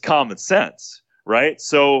all just common sense, right?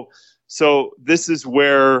 So this is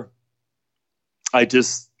where I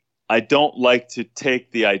don't like to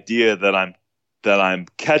take the idea that I'm that I'm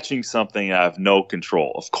catching something I have no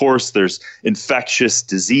control. Of course, there's infectious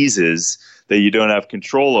diseases that you don't have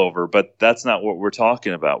control over, but that's not what we're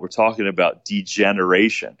talking about. We're talking about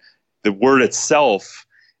degeneration. The word itself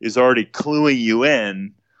is already cluing you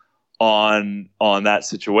in on that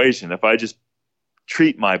situation. If I just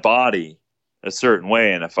treat my body a certain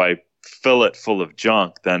way, and if I fill it full of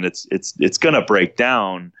junk, then it's going to break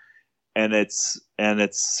down, and it's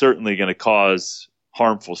certainly going to cause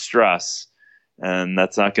harmful stress, and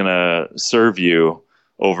that's not going to serve you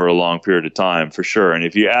over a long period of time, for sure. And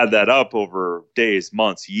if you add that up over days,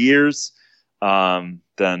 months, years, then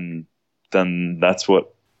that's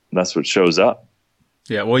what shows up.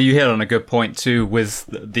 Yeah, well, you hit on a good point too with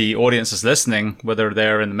the audiences listening, whether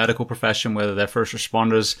they're in the medical profession, whether they're first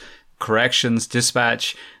responders, corrections,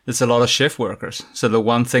 dispatch. There's a lot of shift workers. So the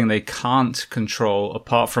one thing they can't control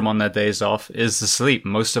apart from on their days off is the sleep.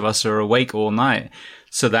 Most of us are awake all night.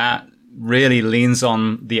 So that really leans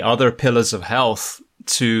on the other pillars of health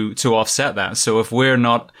to offset that. So if we're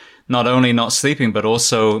not only not sleeping, but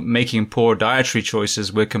also making poor dietary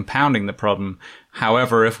choices, we're compounding the problem.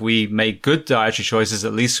 However, if we make good dietary choices,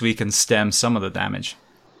 at least we can stem some of the damage.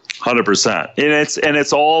 100%. And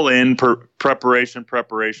it's all in preparation,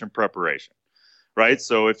 right?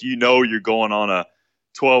 So if you know you're going on a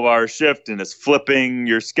 12-hour shift and it's flipping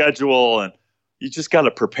your schedule, and you just got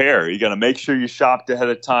to prepare. You got to make sure you shopped ahead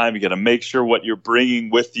of time. You got to make sure what you're bringing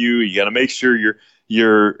with you. You got to make sure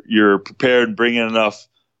you're prepared and bringing enough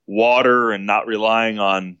water and not relying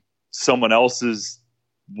on someone else's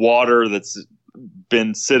water that's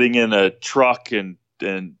been sitting in a truck and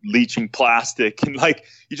leaching plastic, and like,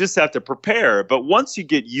 you just have to prepare. But once you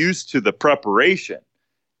get used to the preparation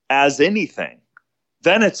as anything,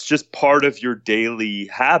 then it's just part of your daily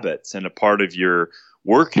habits and a part of your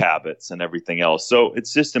work habits and everything else. So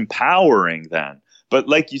it's just empowering then. But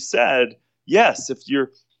like you said, yes, if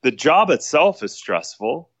the job itself is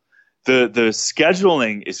stressful, the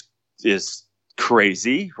scheduling is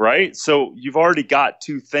crazy, right? So you've already got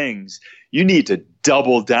two things. You need to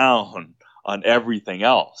double down on everything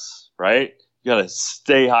else, right? You got to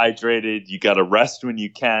stay hydrated. You got to rest when you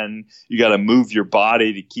can. You got to move your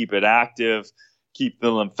body to keep it active, keep the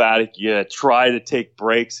lymphatic. You got to try to take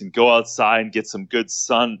breaks and go outside and get some good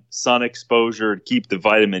sun exposure to keep the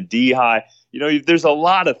vitamin D high. There's a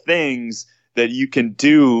lot of things that you can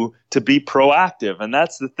do to be proactive. And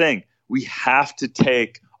that's the thing. We have to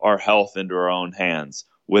take our health into our own hands,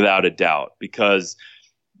 without a doubt, because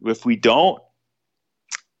if we don't,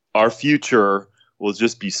 our future will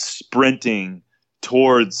just be sprinting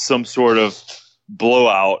towards some sort of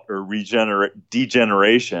blowout or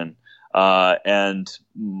degeneration. And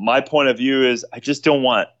my point of view is I just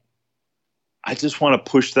want to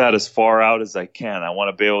push that as far out as I can. I want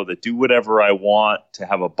to be able to do whatever I want, to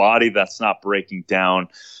have a body that's not breaking down,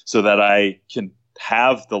 so that I can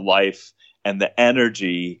have the life and the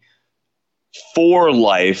energy for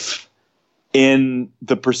life in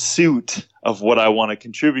the pursuit of what I want to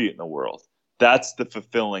contribute in the world. That's the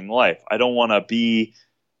fulfilling life. I don't want to be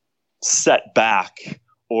set back,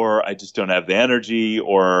 or I just don't have the energy,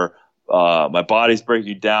 or my body's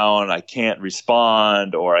breaking down, I can't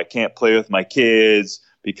respond, or I can't play with my kids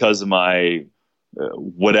because of my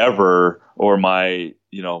whatever, or my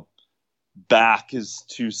back is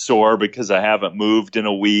too sore because I haven't moved in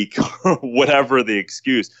a week, or whatever the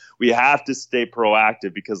excuse. We have to stay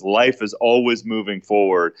proactive because life is always moving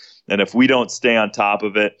forward. And if we don't stay on top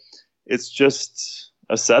of it, it's just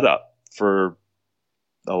a setup for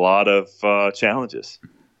a lot of challenges.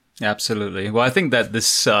 Absolutely. Well, I think that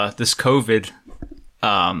this COVID,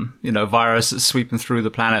 virus that's sweeping through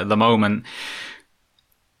the planet at the moment,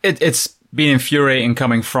 it's been infuriating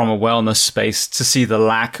coming from a wellness space to see the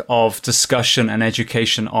lack of discussion and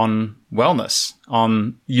education on wellness,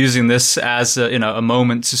 on using this as a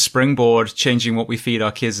moment to springboard, changing what we feed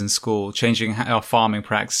our kids in school, changing our farming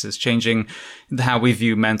practices, changing how we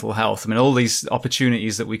view mental health. I mean, all these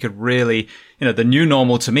opportunities that we could really, the new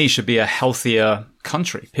normal to me should be a healthier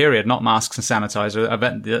country, period, not masks and sanitizer. I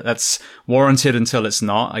bet that's warranted until it's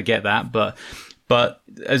not. I get that. But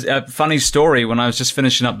as a funny story, when I was just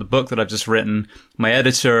finishing up the book that I've just written, my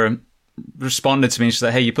editor responded to me and she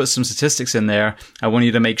said, "Hey, you put some statistics in there. I want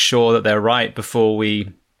you to make sure that they're right before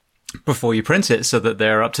you print it, so that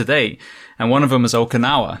they're up to date." And one of them was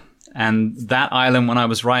Okinawa. And that island, when I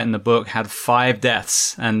was writing the book, had 5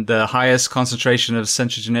 deaths and the highest concentration of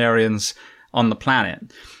centenarians on the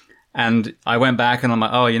planet. And I went back and I'm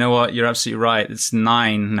like, oh, you know what? You're absolutely right. It's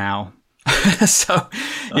 9 now. So,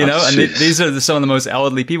 and these are some of the most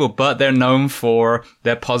elderly people, but they're known for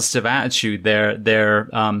their positive attitude, their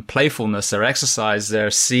playfulness, their exercise,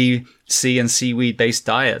 their sea and seaweed based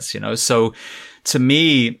diets, So to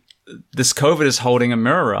me, this COVID is holding a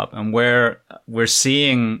mirror up, and where we're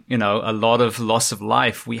seeing, a lot of loss of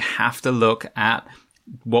life. We have to look at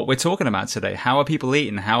what we're talking about today. How are people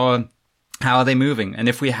eating? How are they moving? And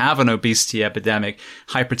if we have an obesity epidemic,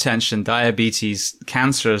 hypertension, diabetes,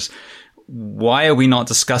 cancers, why are we not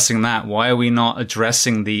discussing that? Why are we not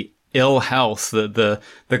addressing the ill health,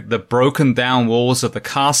 the broken down walls of the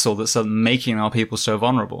castle that's making our people so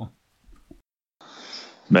vulnerable?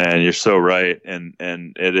 Man, you're so right, and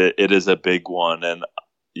it is a big one, and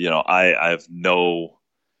I have no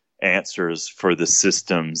answers for the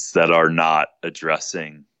systems that are not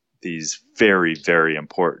addressing these very, very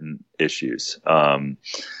important issues. And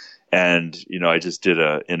I just did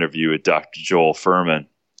an interview with Dr. Joel Fuhrman,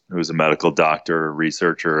 who's a medical doctor,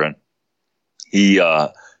 researcher, and he,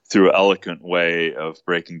 through an eloquent way of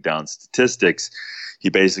breaking down statistics, he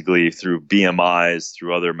basically, through BMIs,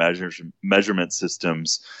 through other measurement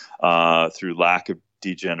systems, through lack of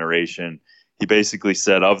degeneration, he basically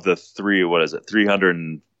said of the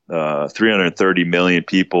 330 million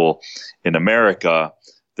people in America,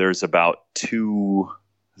 there's about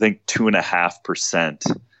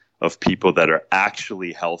 2.5% of people that are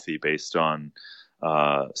actually healthy based on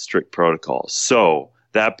strict protocols. So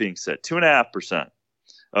that being said, 2.5%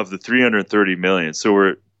 of the 330 million. So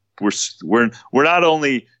we're not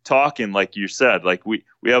only talking, like you said, like we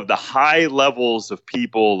have the high levels of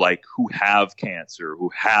people like who have cancer,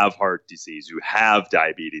 who have heart disease, who have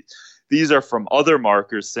diabetes. These are from other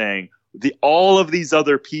markers saying all of these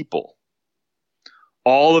other people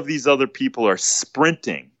are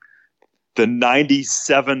sprinting. The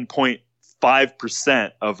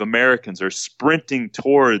 97.5% of Americans are sprinting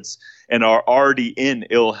towards and are already in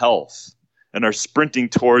ill health and are sprinting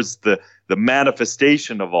towards the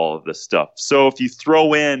manifestation of all of this stuff. So if you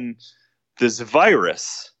throw in this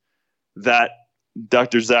virus, that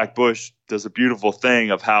Dr. Zach Bush does a beautiful thing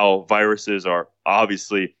of how viruses are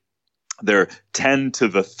obviously, they're 10 to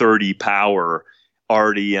the 30 power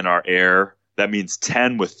already in our air. That means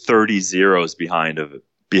 10 with 30 zeros behind it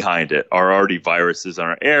are already viruses in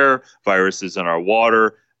our air, viruses in our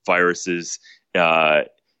water, viruses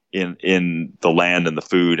in the land and the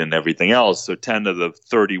food and everything else. So 10 to the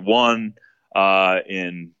 31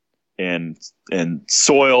 in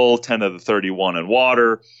soil, 10 to the 31 in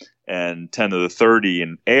water, and 10 to the 30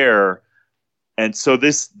 in air. And so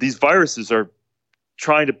these viruses are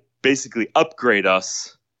trying to basically upgrade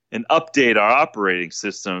us and update our operating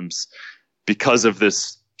systems because of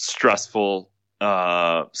this stressful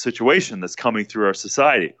situation that's coming through our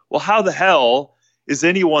society. Well, how the hell is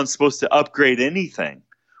anyone supposed to upgrade anything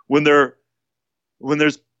when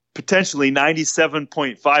there's potentially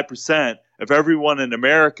 97.5% of everyone in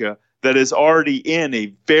America that is already in a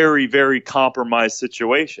very, very compromised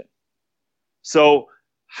situation? So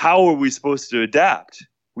how are we supposed to adapt?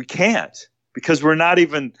 We can't, because we're not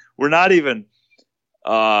even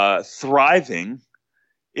thriving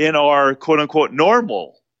in our quote unquote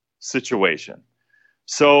normal situation.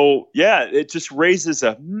 So yeah, it just raises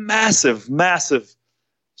a massive,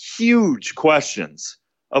 huge questions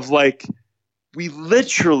of like, we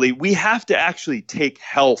have to actually take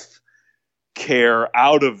health care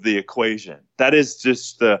out of the equation. That is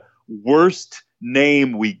just the worst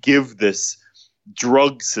name we give this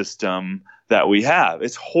drug system that we have.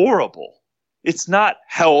 It's horrible. It's not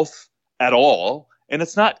health at all, and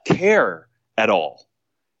it's not care at all.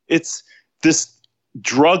 It's this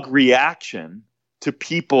drug reaction to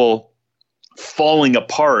people falling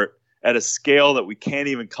apart at a scale that we can't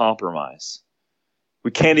even compromise.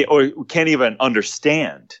 We can't even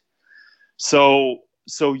understand. So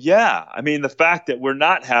yeah, I mean, the fact that we're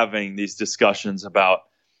not having these discussions about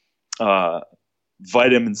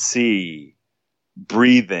vitamin C,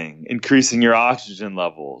 breathing, increasing your oxygen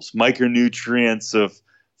levels, micronutrients of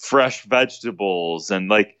fresh vegetables, and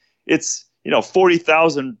like it's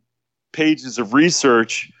 40,000 pages of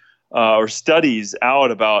research or studies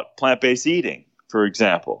out about plant-based eating, for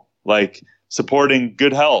example, like supporting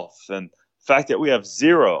good health. And the fact that we have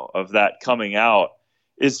zero of that coming out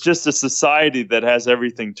is just a society that has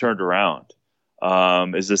everything turned around.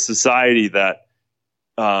 Is a society that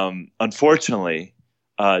unfortunately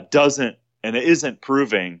doesn't and isn't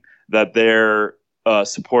proving that they're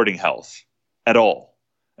supporting health at all.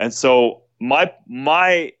 And so my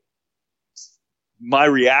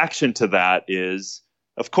reaction to that is,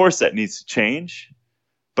 of course, that needs to change,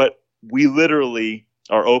 but we literally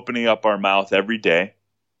are opening up our mouth every day.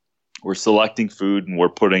 We're selecting food and we're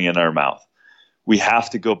putting in our mouth. we have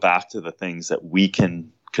to go back to the things that we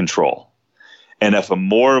can control. And if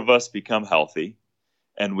more of us become healthy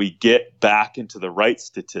and we get back into the right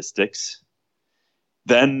statistics,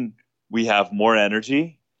 then we have more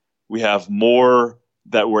energy. We have more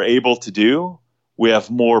that we're able to do. We have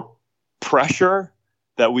more pressure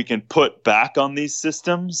that we can put back on these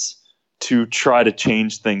systems to try to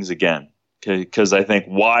change things again. Okay, because I think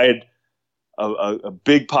a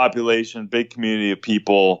big population, big community of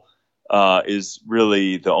people is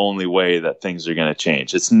really the only way that things are going to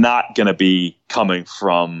change. It's not going to be coming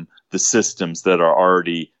from the systems that are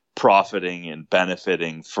already profiting and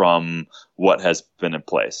benefiting from what has been in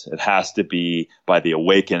place. It has to be by the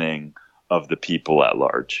awakening of the people at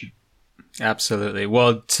large. Absolutely.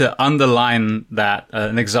 Well, to underline that,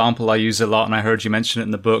 an example I use a lot, and I heard you mention it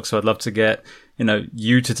in the book, so I'd love to get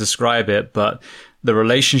you to describe it, but the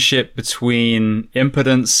relationship between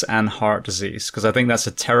impotence and heart disease, because I think that's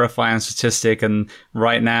a terrifying statistic. And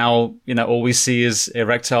right now, all we see is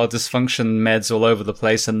erectile dysfunction meds all over the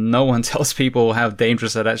place, and no one tells people how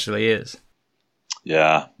dangerous that actually is.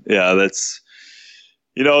 Yeah, that's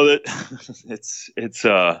that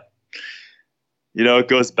it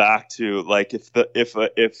goes back to like if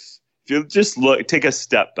you just take a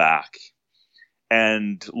step back,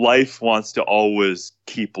 and life wants to always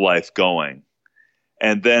keep life going.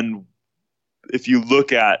 And then if you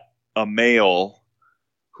look at a male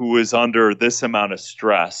who is under this amount of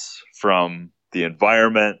stress from the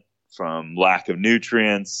environment, from lack of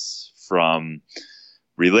nutrients, from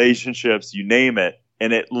relationships, you name it,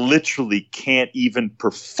 and it literally can't even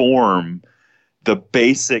perform the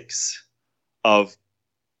basics of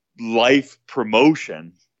life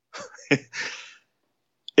promotion,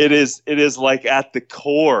 it is like at the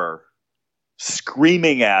core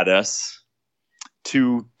screaming at us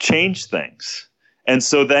to change things. And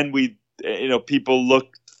so then people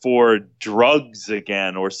look for drugs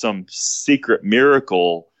again or some secret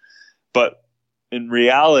miracle, but in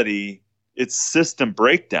reality, it's system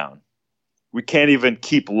breakdown. We can't even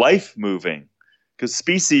keep life moving because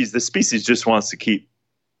the species just wants to keep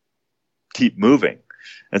moving.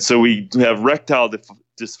 And so we have erectile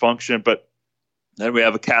dysfunction, but then we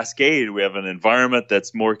have a cascade. We have an environment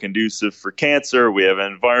that's more conducive for cancer. We have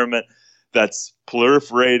an environment that's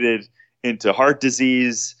proliferated into heart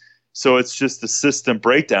disease. So it's just a system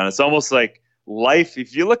breakdown. It's almost like life.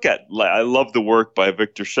 If you look at, I love the work by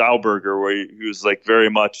Victor Schauberger, where he was like very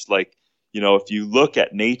much like, if you look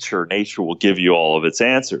at nature, nature will give you all of its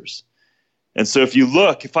answers. And so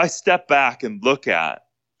if I step back and look at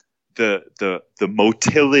the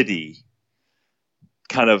motility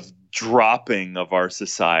kind of dropping of our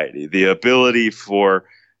society, the ability for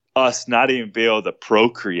us not even be able to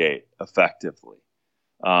procreate effectively.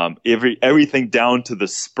 Everything down to the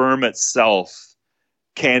sperm itself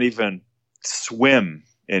can't even swim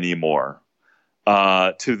anymore.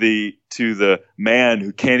 To the man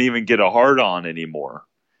who can't even get a hard on anymore.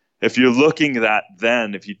 If you're looking at that,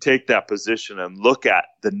 then if you take that position and look at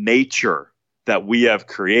the nature that we have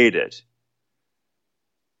created,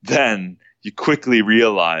 then you quickly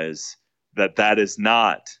realize that that is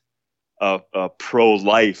not a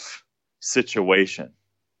pro-life situation.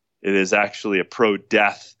 It is actually a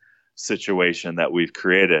pro-death situation that we've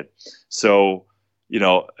created. So,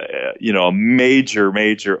 a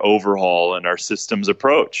major overhaul in our systems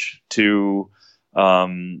approach to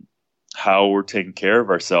how we're taking care of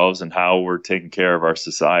ourselves and how we're taking care of our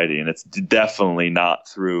society. And it's definitely not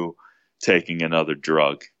through taking another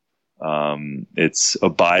drug. It's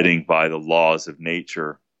abiding by the laws of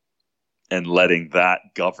nature and letting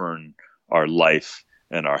that govern our life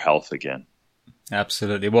and our health again.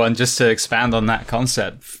 Absolutely. Well, and just to expand on that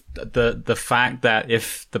concept, the fact that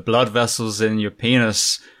if the blood vessels in your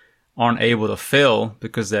penis aren't able to fill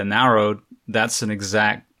because they're narrowed, that's an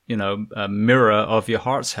exact, a mirror of your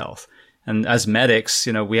heart's health. And as medics,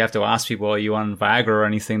 we have to ask people, are you on Viagra or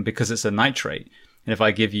anything? Because it's a nitrate. And if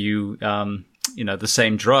I give you, the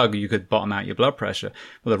same drug, you could bottom out your blood pressure.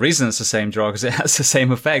 Well, the reason it's the same drug is it has the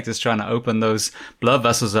same effect as trying to open those blood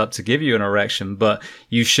vessels up to give you an erection. But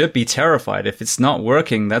you should be terrified. If it's not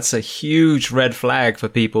working, that's a huge red flag for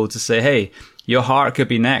people to say, hey, your heart could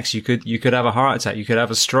be next. You could have a heart attack. You could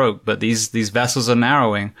have a stroke, but these vessels are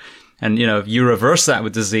narrowing. And, if you reverse that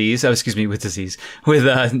with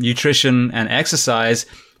nutrition and exercise,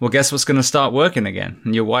 well, guess what's going to start working again?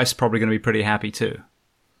 And your wife's probably going to be pretty happy too.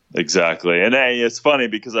 Exactly. And hey, it's funny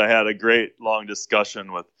because I had a great long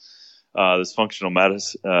discussion with this functional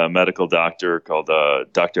medical doctor called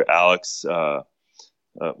Dr. Alex, we'll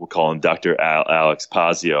call him Dr. Alex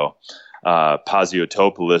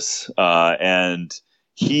Paziotopoulos. And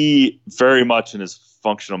he very much in his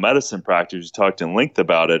functional medicine practice, we talked in length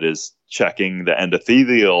about it, is checking the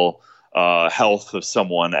endothelial health of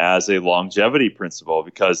someone as a longevity principle,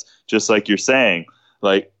 because just like you're saying,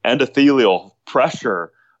 like endothelial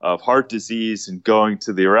pressure of heart disease and going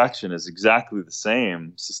to the erection is exactly the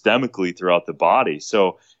same systemically throughout the body.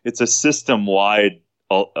 So it's a system-wide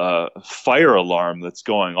fire alarm that's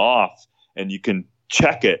going off, and you can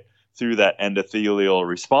check it through that endothelial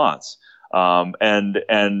response.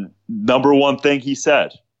 And number one thing he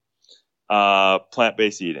said,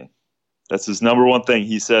 plant-based eating. That's his number one thing.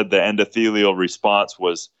 He said the endothelial response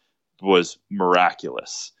was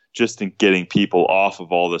miraculous, just in getting people off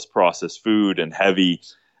of all this processed food and heavy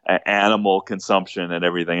animal consumption and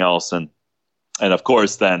everything else. And of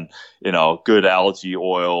course, then, good algae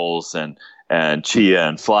oils and chia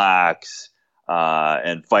and flax,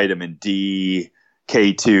 and vitamin D,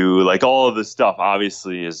 K2, like all of this stuff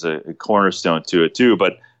obviously is a cornerstone to it too.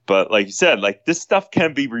 But like you said, like this stuff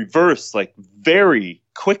can be reversed like very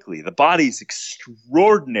quickly. The body's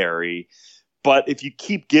extraordinary, but if you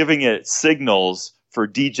keep giving it signals for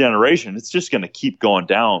degeneration, it's just going to keep going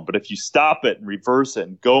down. But if you stop it and reverse it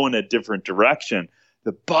and go in a different direction,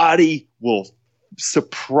 the body will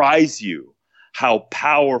surprise you how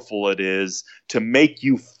powerful it is to make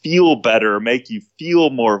you feel better, make you feel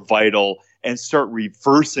more vital, and start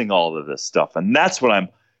reversing all of this stuff. And that's what I'm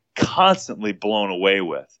constantly blown away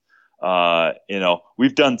with.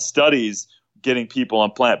 We've done studies getting people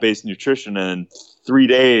on plant-based nutrition, and in 3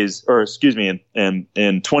 days, or excuse me,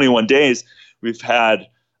 in 21 days, we've had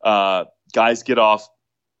guys get off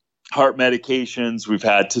heart medications. We've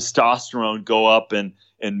had testosterone go up in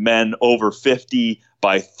men over 50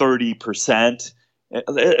 by 30%.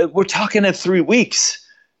 We're talking in 3 weeks.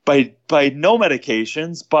 By no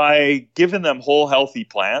medications, by giving them whole healthy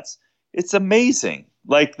plants. It's amazing.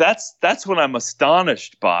 Like that's what I'm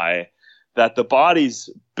astonished by, that the body's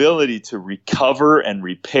ability to recover and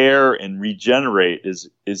repair and regenerate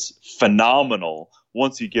is phenomenal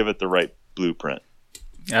once you give it the right blueprint.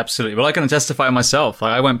 Absolutely. Well, I can testify myself.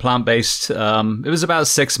 I went plant-based. It was about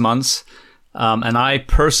 6 months. And I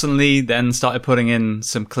personally then started putting in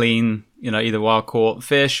some clean, either wild-caught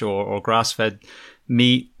fish or grass-fed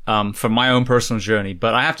meat from my own personal journey.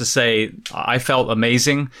 But I have to say, I felt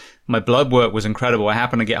amazing. My blood work was incredible. I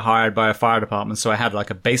happened to get hired by a fire department, so I had like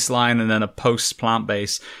a baseline and then a post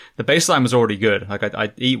plant-based. The baseline was already good. Like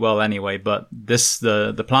I eat well anyway, but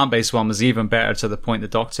the plant-based one was even better, to the point the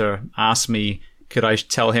doctor asked me, could I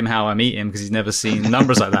tell him how I'm eating, because he's never seen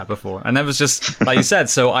numbers like that before. And that was just, like you said,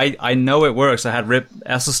 so I know it works. I had Rip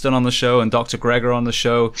Esselstyn on the show and Dr. Greger on the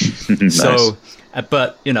show. Nice. So,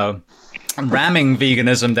 but, ramming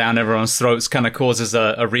veganism down everyone's throats kind of causes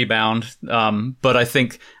a rebound. But I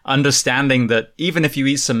think understanding that even if you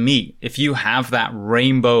eat some meat, if you have that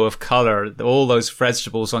rainbow of color, all those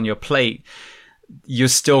vegetables on your plate, you're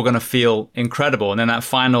still going to feel incredible. And then that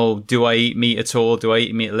final, do I eat meat at all? Do I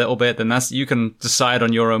eat meat a little bit? Then you can decide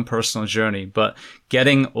on your own personal journey. But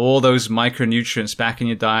getting all those micronutrients back in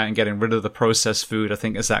your diet and getting rid of the processed food, I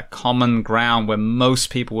think is that common ground where most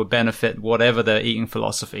people would benefit, whatever their eating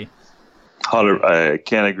philosophy. I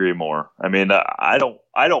can't agree more. I mean, I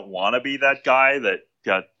don't want to be that guy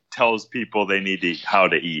that tells people they need how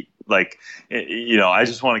to eat. Like, I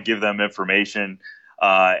just want to give them information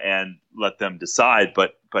and let them decide.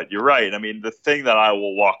 But you're right. I mean, the thing that I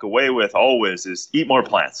will walk away with always is eat more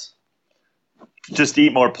plants. Just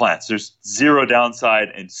eat more plants. There's zero downside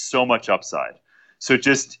and so much upside. So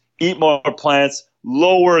just eat more plants,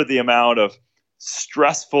 lower the amount of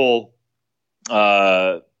stressful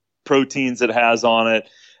proteins it has on it.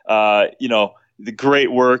 The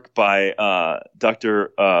great work by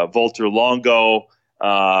Dr. Walter Longo,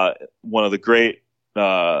 one of the great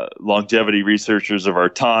longevity researchers of our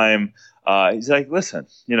time. He's like, listen,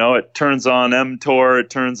 it turns on mTOR, it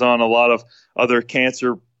turns on a lot of other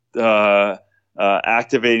cancer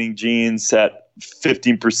activating genes at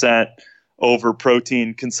 15% over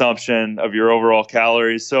protein consumption of your overall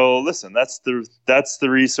calories. So listen, that's the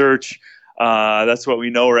research. That's what we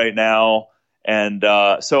know right now. And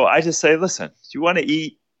so I just say, listen, if you want to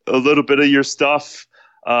eat a little bit of your stuff,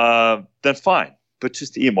 then fine, but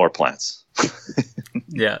just eat more plants.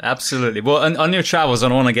 Yeah, absolutely. Well, on your travels, I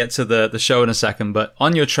don't want to get to the show in a second, but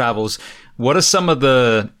on your travels, what are some of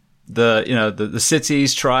the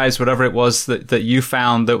cities, tribes, whatever it was that you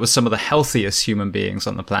found that was some of the healthiest human beings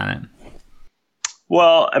on the planet?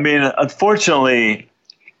 Well, I mean, unfortunately,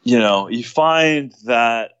 you find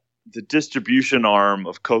that the distribution arm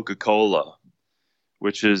of Coca-Cola,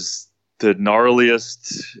 which is the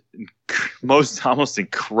gnarliest, almost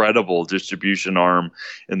incredible distribution arm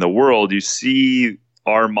in the world, you see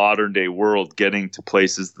our modern day world getting to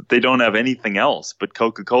places that they don't have anything else, but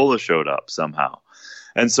Coca-Cola showed up somehow.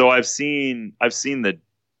 And so I've seen the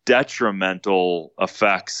detrimental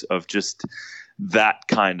effects of just that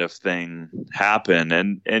kind of thing happen,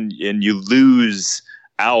 and you lose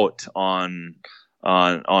out on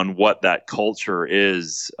what that culture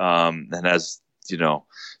is, and as you know.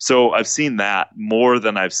 So I've seen that more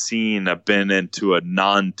than I've been into a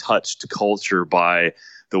non-touched culture by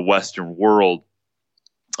the Western world.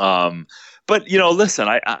 But listen,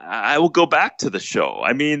 I will go back to the show.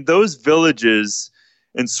 I mean, those villages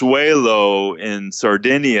in Suelo, in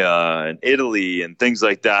Sardinia, and Italy, and things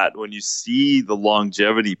like that, when you see the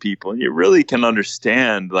longevity people, you really can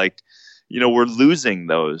understand, like, we're losing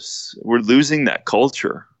that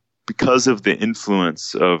culture because of the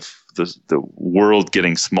influence of the world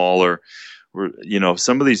getting smaller.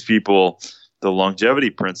 Some of these people, the longevity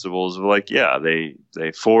principles were like, yeah, they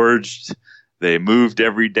foraged, they moved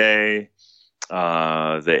every day,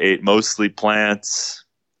 they ate mostly plants,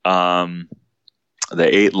 they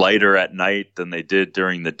ate lighter at night than they did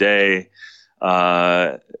during the day.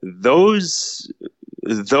 Those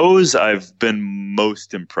I've been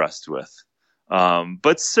most impressed with.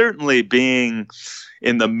 But certainly being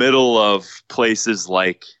in the middle of places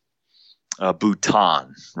like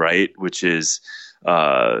Bhutan, right, which is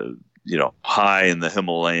high in the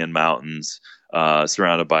Himalayan mountains,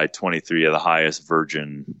 surrounded by 23 of the highest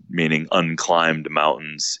virgin, meaning unclimbed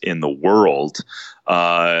mountains in the world.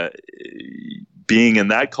 Being in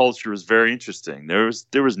that culture was very interesting. There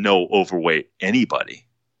was no overweight anybody.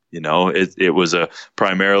 It was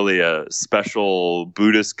primarily a special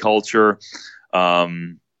Buddhist culture.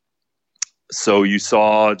 So you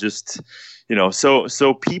saw just,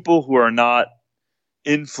 so people who are not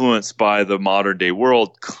influenced by the modern day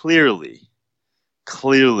world clearly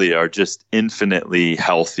are just infinitely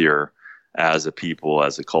healthier as a people,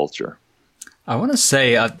 as a culture. I want to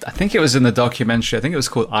say, I think it was in the documentary, I think it was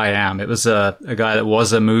called I Am. It was a guy that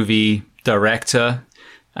was a movie director,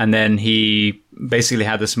 and then he basically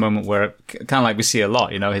had this moment where, kind of like we see a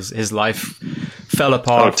lot, his life fell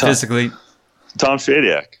apart physically. Tom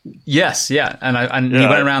Shadyac. Yes, yeah. And he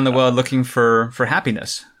went around the world looking for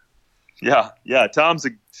happiness. Yeah. Tom's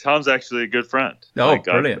actually a good friend. Oh,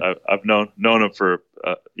 brilliant. I've known him for,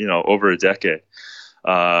 over a decade.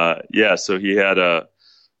 So he had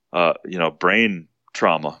brain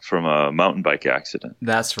trauma from a mountain bike accident.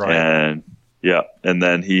 That's right. And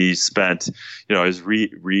then he spent, his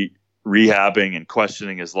rehabbing and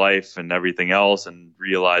questioning his life and everything else, and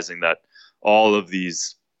realizing that all of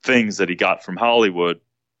these things that he got from Hollywood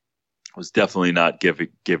was definitely not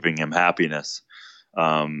giving him happiness.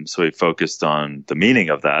 So he focused on the meaning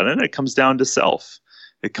of that, and it comes down to self.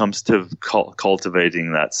 It comes to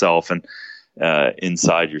cultivating that self and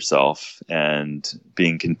inside yourself, and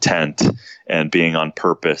being content and being on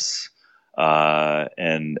purpose,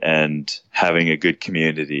 and having a good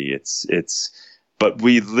community. But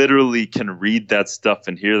we literally can read that stuff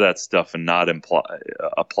and hear that stuff and not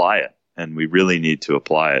apply it. And we really need to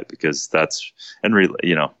apply it, because that's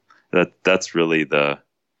really the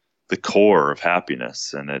core of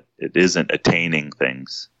happiness, and it isn't attaining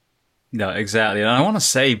things. No, exactly. And I want to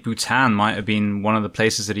say Bhutan might have been one of the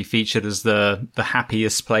places that he featured as the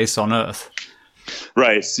happiest place on earth.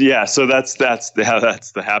 Right. So, yeah. So that's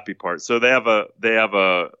the happy part. So they have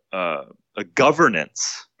a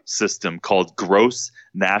governance system called gross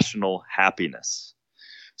national happiness.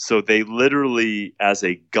 So they literally, as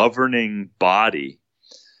a governing body,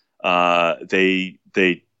 they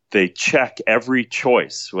check every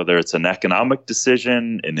choice, whether it's an economic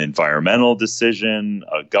decision, an environmental decision,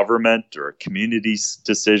 a government or a community's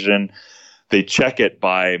decision. They check it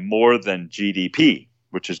by more than GDP,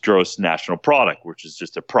 which is gross national product, which is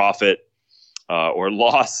just a profit or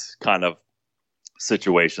loss kind of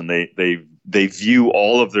situation. They view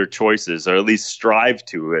all of their choices, or at least strive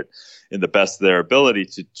to it, in the best of their ability,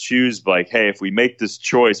 to choose, like, hey, if we make this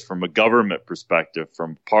choice from a government perspective,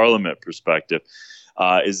 from parliament perspective,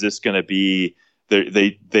 is this going to be,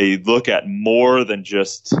 they look at more than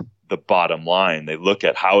just the bottom line. They look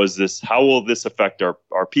at how will this affect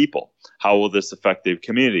our people? How will this affect the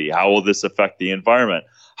community? How will this affect the environment?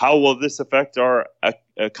 How will this affect our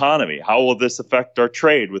economy? How will this affect our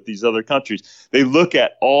trade with these other countries? They look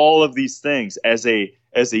at all of these things as a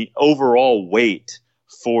overall weight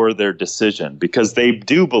for their decision, because they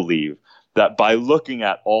do believe that by looking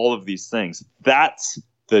at all of these things, that's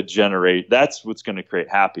what's going to create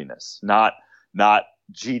happiness, not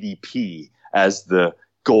GDP as the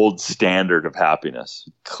gold standard of happiness.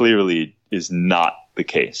 Clearly is not the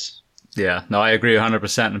case. Yeah, no, I agree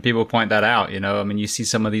 100%. And people point that out, I mean, you see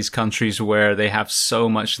some of these countries where they have so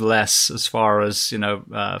much less as far as,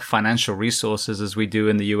 financial resources as we do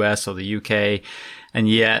in the US or the UK. And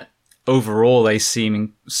yet overall, they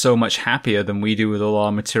seem so much happier than we do with all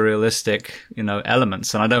our materialistic,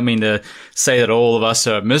 elements. And I don't mean to say that all of us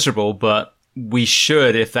are miserable, but we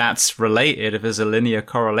should, if that's related, if there's a linear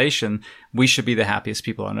correlation, we should be the happiest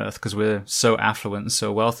people on earth because we're so affluent and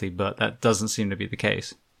so wealthy, but that doesn't seem to be the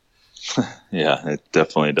case. Yeah, it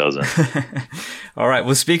definitely doesn't. All right.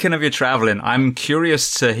 Well, speaking of your traveling, I'm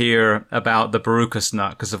curious to hear about the Barukas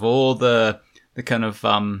nut because of all the kind of,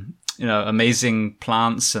 amazing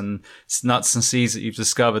plants and nuts and seeds that you've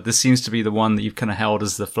discovered. This seems to be the one that you've kind of held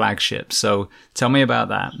as the flagship. So tell me about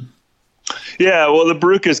that. Yeah, well, the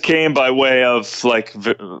Barukas came by way of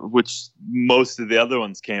which most of the other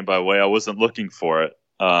ones came by way. I wasn't looking for it.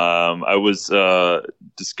 I was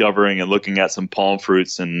discovering and looking at some palm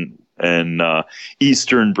fruits in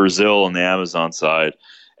eastern Brazil on the Amazon side,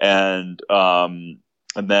 and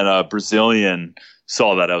then a Brazilian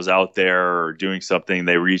saw that I was out there doing something.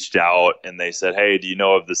 They reached out and they said, "Hey, do you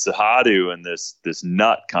know of the Cerrado and this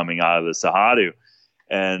nut coming out of the Cerrado?"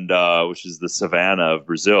 And which is the savanna of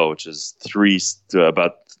Brazil, which is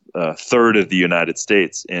about a third of the United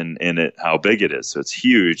States in it, how big it is. So it's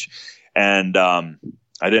huge. And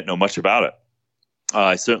I didn't know much about it.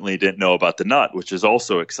 I certainly didn't know about the nut, which is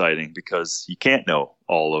also exciting because you can't know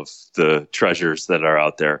all of the treasures that are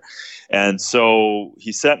out there. And so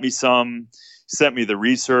he sent me the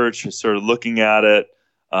research. I started looking at it.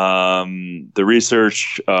 The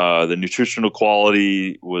research, the nutritional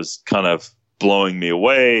quality was kind of blowing me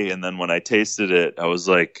away. And then when I tasted it, I was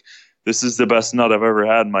like, this is the best nut I've ever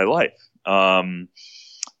had in my life.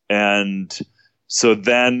 And so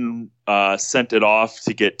then sent it off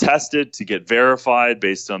to get tested, to get verified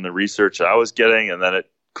based on the research I was getting. And then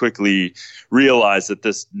it quickly realized that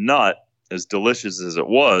this nut, as delicious as it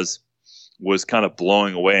was kind of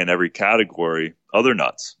blowing away in every category other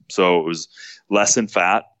nuts. So it was less in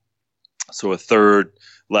fat. So a third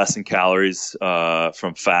less in calories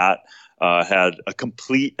from fat. Had a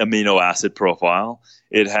complete amino acid profile.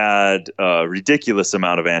 It had a ridiculous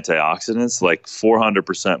amount of antioxidants, like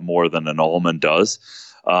 400% more than an almond does,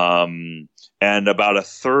 and about a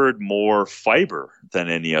third more fiber than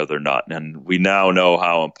any other nut. And we now know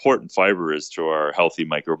how important fiber is to our healthy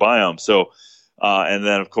microbiome. So, and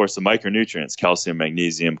then, of course, the micronutrients, calcium,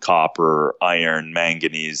 magnesium, copper, iron,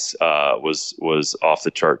 manganese was off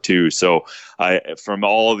the chart too. So from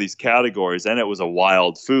all of these categories, and it was a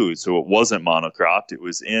wild food. So it wasn't monocropped. It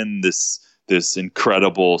was in this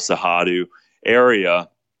incredible Cerrado area.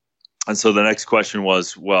 And so the next question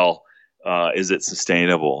was, well, is it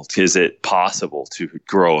sustainable? Is it possible to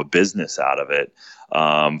grow a business out of it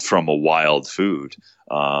from a wild food?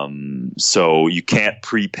 So you can't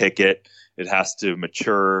pre-pick it. It has to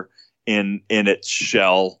mature in its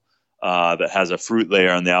shell that has a fruit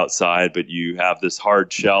layer on the outside, but you have this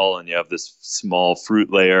hard shell and you have this small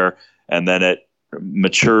fruit layer, and then it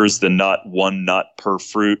matures the nut, one nut per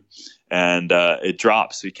fruit, and it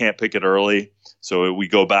drops. So you can't pick it early. So we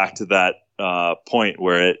go back to that point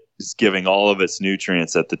where it is giving all of its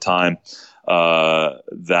nutrients at the time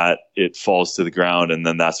that it falls to the ground, and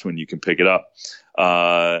then that's when you can pick it up.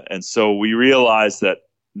 And so we realized that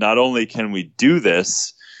not only can we do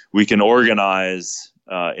this, we can organize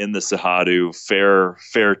in the Cerrado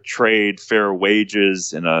fair trade, fair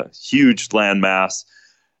wages in a huge landmass,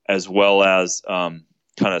 as well as kind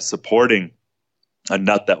of supporting a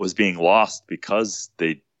nut that was being lost because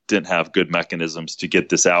they didn't have good mechanisms to get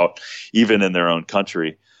this out, even in their own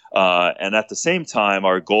country. And at the same time,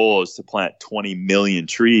 our goal is to plant 20 million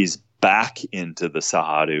trees back into the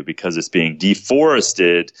Cerrado because it's being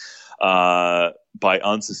deforested by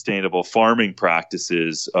unsustainable farming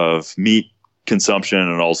practices of meat consumption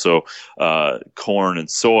and also corn and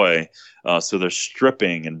soy. So they're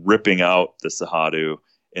stripping and ripping out the Cerrado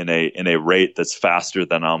in a rate that's faster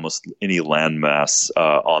than almost any landmass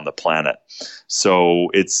on the planet. So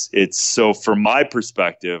it's so from my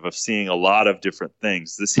perspective of seeing a lot of different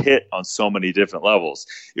things, this hit on so many different levels.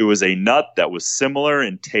 It was a nut that was similar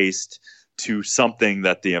in taste to something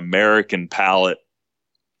that the American palate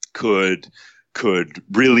could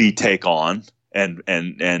really take on and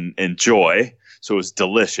enjoy. So it was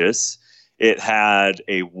delicious. It had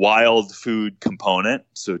a wild food component,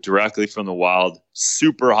 so directly from the wild,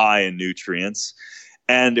 super high in nutrients,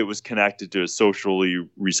 and it was connected to a socially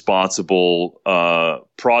responsible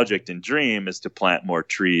project and dream is to plant more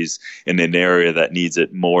trees in an area that needs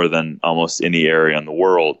it more than almost any area in the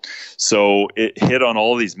world. So it hit on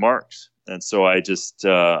all these marks. And so I just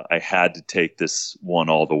I had to take this one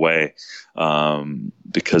all the way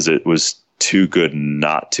because it was too good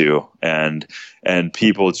not to, and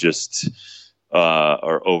people just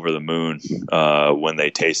are over the moon when they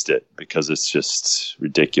taste it because it's just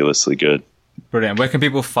ridiculously good. Brilliant. Where can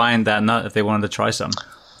people find that nut if they wanted to try some?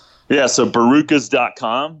 Yeah, so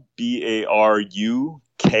barukas.com,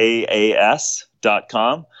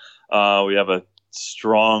 BARUKAS.com. We have a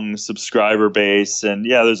strong subscriber base, and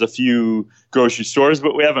yeah, there's a few grocery stores,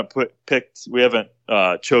 but we haven't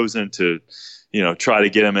chosen to try to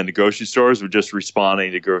get them into grocery stores. We're just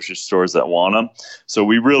responding to grocery stores that want them. So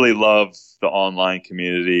we really love the online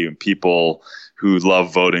community and people who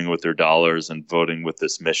love voting with their dollars and voting with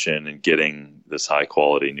this mission and getting this high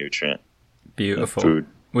quality nutrient. Beautiful Food.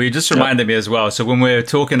 Well, you just reminded me as well. So when we're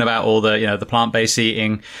talking about all the, the plant-based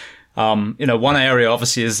eating, one area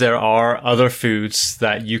obviously is there are other foods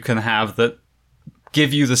that you can have that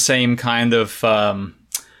give you the same kind of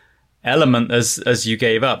element as you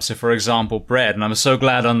gave up. So for example, bread. And I'm so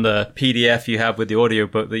glad on the PDF you have with the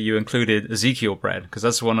audiobook that you included Ezekiel bread, because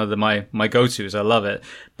that's one of my go-tos. I love it.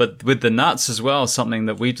 But with the nuts as well, something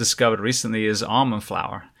that we discovered recently is almond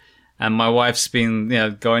flour. And my wife's been,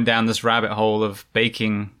 going down this rabbit hole of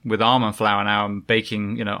baking with almond flour now and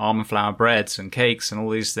baking, almond flour breads and cakes and all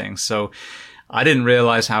these things. So I didn't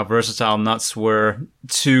realize how versatile nuts were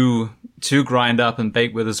to grind up and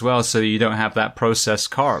bake with as well. So you don't have that processed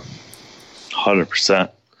carb. 100%.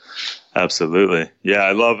 Absolutely. Yeah.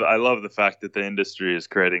 I love the fact that the industry is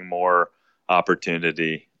creating more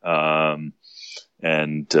opportunity,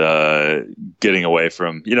 and getting away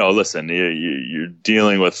from, listen, you're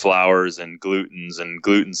dealing with flours and gluten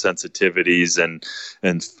sensitivities and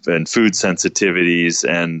food sensitivities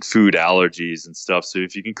and food allergies and stuff. So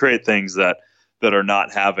if you can create things that are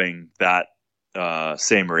not having that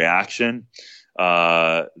same reaction,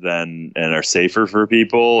 then and are safer for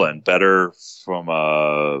people and better from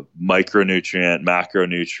a micronutrient,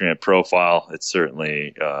 macronutrient profile, it's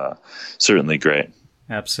certainly great.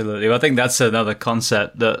 Absolutely. Well, I think that's another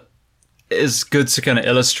concept that is good to kind of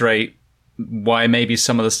illustrate why maybe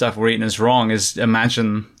some of the stuff we're eating is wrong. Is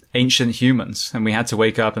imagine ancient humans and we had to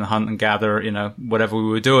wake up and hunt and gather, whatever we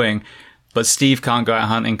were doing. But Steve can't go out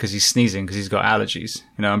hunting because he's sneezing because he's got allergies,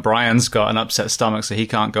 and Brian's got an upset stomach, so he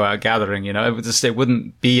can't go out gathering, it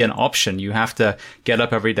wouldn't be an option. You have to get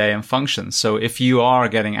up every day and function. So if you are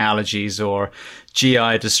getting allergies or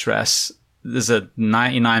GI distress, there's a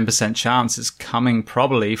 99% chance it's coming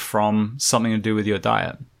probably from something to do with your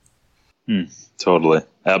diet. Totally.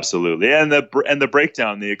 Absolutely. And the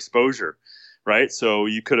breakdown, the exposure, right? So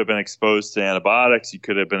you could have been exposed to antibiotics. You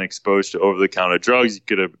could have been exposed to over-the-counter drugs. You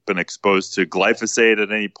could have been exposed to glyphosate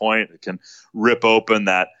at any point. It can rip open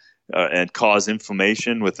that and cause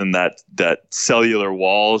inflammation within that cellular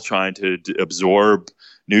wall trying to absorb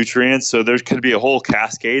nutrients. So there could be a whole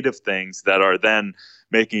cascade of things that are then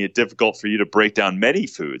making it difficult for you to break down many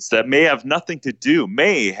foods that may have nothing to do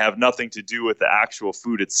with the actual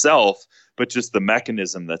food itself, but just the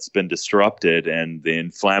mechanism that's been disrupted and the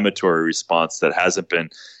inflammatory response that hasn't been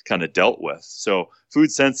kind of dealt with. So food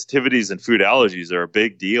sensitivities and food allergies are a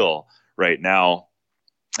big deal right now.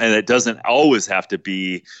 And it doesn't always have to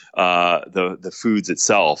be the foods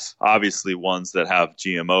itself. Obviously, ones that have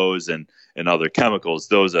GMOs and other chemicals,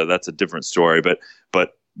 that's a different story.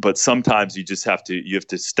 But sometimes you have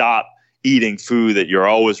to stop eating food that you're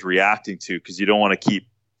always reacting to because you don't want to keep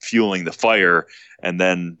fueling the fire, and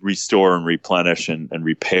then restore and replenish and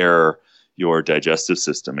repair your digestive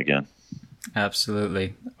system again.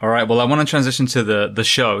 Absolutely. All right. Well, I want to transition to the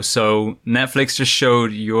show. So Netflix just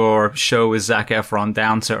showed your show with Zac Efron,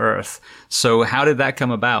 Down to Earth. So how did that come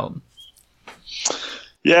about?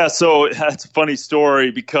 Yeah, so that's a funny story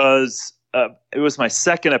because it was my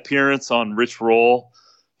second appearance on Rich Roll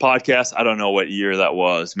podcast. I don't know what year that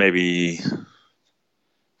was, maybe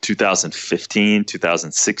 2015,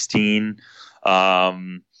 2016.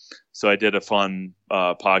 So I did a fun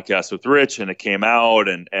podcast with Rich, and it came out,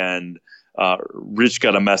 and Rich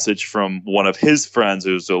got a message from one of his friends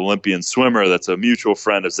who's an Olympian swimmer that's a mutual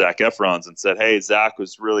friend of Zac Efron's, and said, "Hey, Zac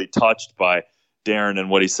was really touched by Darren and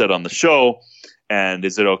what he said on the show, and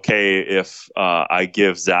is it okay if I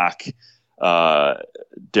give Zac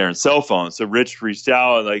Darren's cell phone?" So Rich reached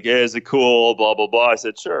out and like, "Hey, is it cool? Blah blah blah." I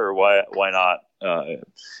said, "Sure, why not?"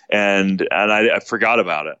 And I forgot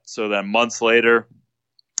about it. So then months later,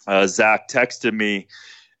 Zac texted me,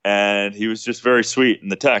 and he was just very sweet in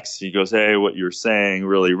the text. He goes, "Hey, what you were saying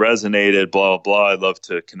really resonated. Blah blah blah. I'd love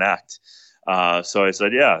to connect." So I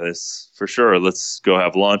said, "Yeah, this for sure. Let's go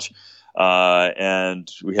have lunch." And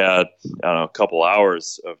we had, I don't know, a couple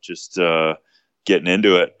hours of just getting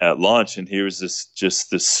into it at lunch, and he was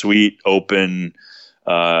just this sweet, open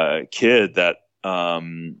kid that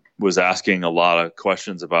was asking a lot of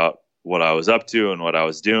questions about what I was up to and what I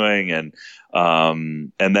was doing, and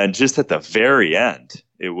then just at the very end,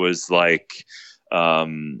 it was like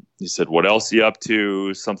he said, "What else are you up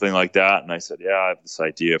to?" Something like that, and I said, "Yeah, I have this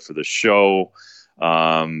idea for the show.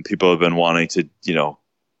 People have been wanting to,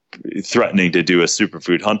 threatening to do a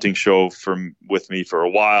superfood hunting show with me for a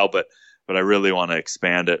while, but I really want to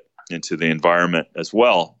expand it into the environment as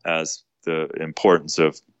well as the importance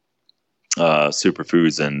of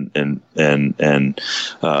superfoods and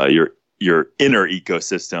your inner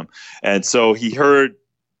ecosystem." And so he heard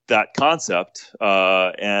that concept,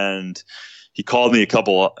 and he called me a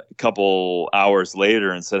couple hours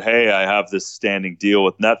later and said, "Hey, I have this standing deal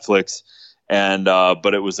with Netflix, and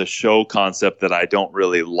but it was a show concept that I don't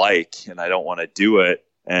really like, and I don't want to do it."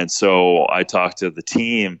 And so I talked to the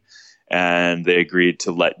team, and they agreed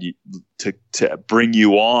to let you to bring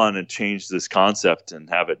you on and change this concept and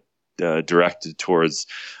have it directed towards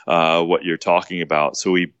what you're talking about.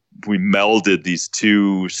 So we melded these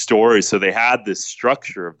two stories. So they had this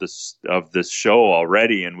structure of this show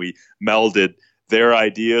already, and we melded their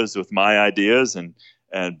ideas with my ideas, and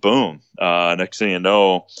boom, next thing you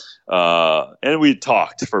know, and we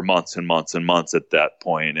talked for months and months and months at that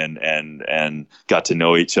point, and got to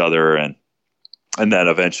know each other, and then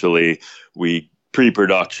eventually we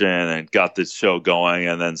pre-production and got this show going,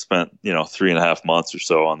 and then spent 3.5 months or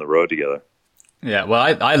so on the road together. Yeah,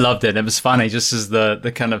 well, I loved it. It was funny, just as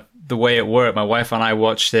the kind of the way it worked. My wife and I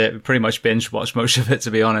watched it, we pretty much binge watched most of it,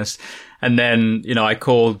 to be honest. And then, I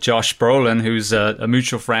called Josh Brolin, who's a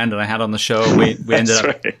mutual friend and I had on the show. We ended up,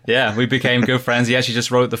 right. Yeah, we became good friends. He actually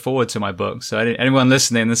just wrote the foreword to my book. So anyone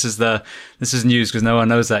listening, this is news because no one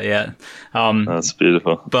knows that yet. That's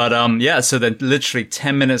beautiful. But, yeah, so then literally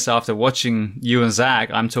 10 minutes after watching you and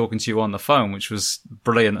Zach, I'm talking to you on the phone, which was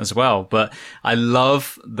brilliant as well. But I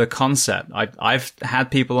love the concept. I've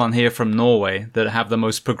had people on here from Norway that have the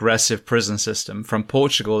most progressive prison system, from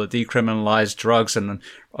Portugal that decriminalized drugs and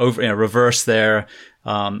reverse their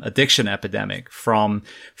addiction epidemic, from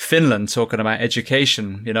Finland talking about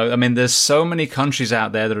education. There's so many countries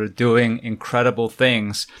out there that are doing incredible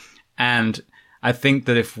things. And I think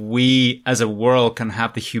that if we as a world can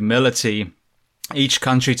have the humility, each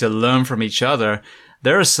country, to learn from each other,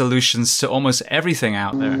 there are solutions to almost everything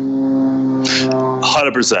out there.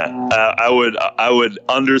 100%. I would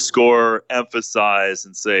underscore, emphasize,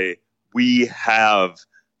 and say we have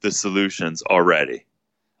the solutions already.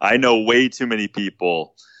 I know way too many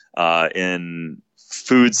people in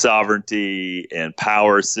food sovereignty and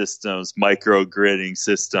power systems, microgridding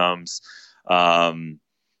systems,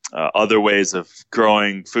 other ways of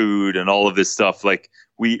growing food and all of this stuff. Like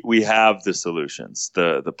we have the solutions.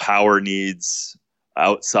 The power needs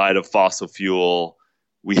outside of fossil fuel,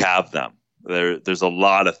 we have them. There's a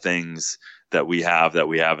lot of things that we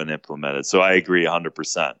haven't implemented. So I agree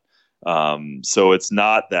 100%. So it's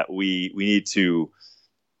not that we need to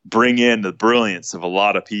bring in the brilliance of a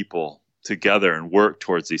lot of people together and work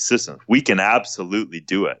towards these systems. We can absolutely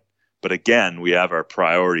do it. But again, we have our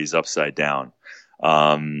priorities upside down.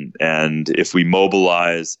 And if we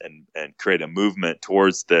mobilize and create a movement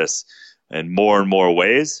towards this in more and more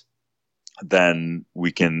ways, then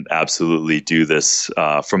we can absolutely do this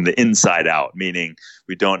from the inside out, meaning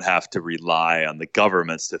we don't have to rely on the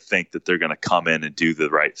governments to think that they're going to come in and do the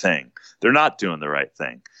right thing. They're not doing the right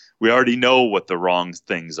thing. We already know what the wrong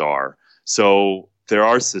things are. So there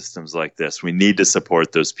are systems like this. We need to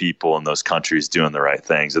support those people in those countries doing the right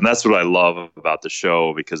things. And that's what I love about the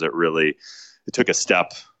show, because it took a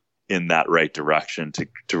step in that right direction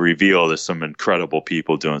to reveal there's some incredible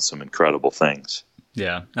people doing some incredible things.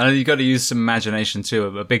 Yeah. And you got to use some imagination too.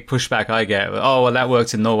 A big pushback I get, oh, well, that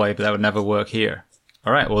worked in Norway, but that would never work here.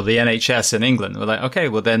 All right. Well, the NHS in England, we're like, okay,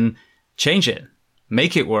 well then change it,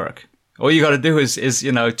 make it work. All you got to do is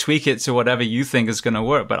tweak it to whatever you think is going to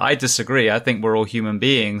work. But I disagree. I think we're all human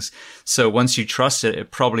beings. So once you trust it,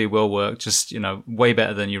 it probably will work just, way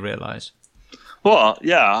better than you realize. Well,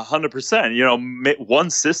 yeah, 100%.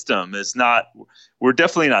 One system is not, we're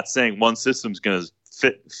definitely not saying one system is going to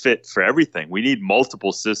fit for everything. We need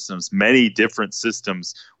multiple systems, many different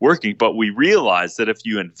systems working. But we realize that if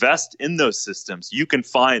you invest in those systems, you can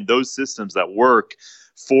find those systems that work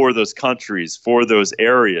for those countries, for those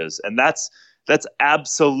areas. And that's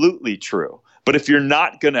absolutely true. But if you're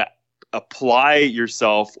not going to apply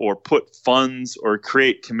yourself or put funds or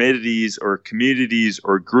create committees or communities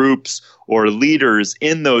or groups or leaders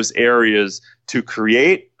in those areas to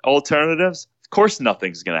create alternatives, of course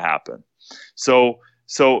nothing's going to happen. So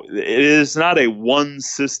So it is not a one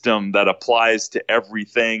system that applies to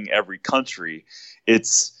everything, every country.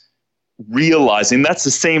 It's realizing that's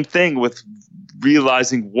the same thing with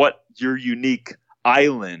realizing what your unique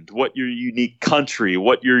island, what your unique country,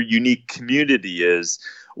 what your unique community is.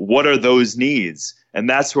 What are those needs? And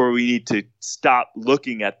that's where we need to stop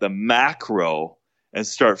looking at the macro and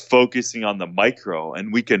start focusing on the micro.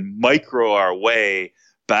 And we can micro our way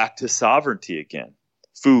back to sovereignty again.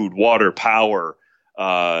 Food, water, power,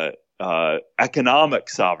 economic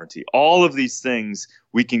sovereignty. All of these things,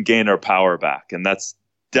 we can gain our power back. And that's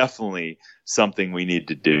definitely something we need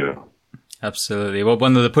to do. Absolutely. Well,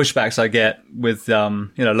 one of the pushbacks I get with,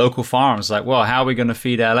 local farms, like, well, how are we going to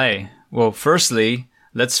feed LA? Well, firstly,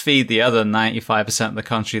 let's feed the other 95% of the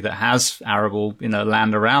country that has arable,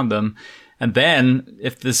 land around them. And then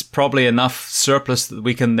if there's probably enough surplus that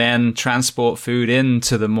we can then transport food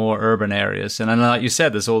into the more urban areas. And then, like you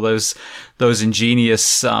said, there's all those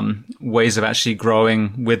ingenious ways of actually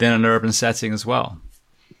growing within an urban setting as well.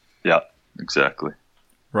 Yeah, exactly.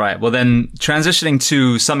 Right. Well, then transitioning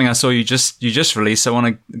to something I saw you just released, I want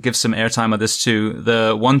to give some airtime on this too.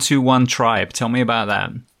 The 121 Tribe. Tell me about that.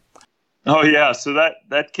 Oh yeah, so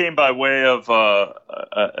that came by way of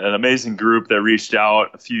an amazing group that reached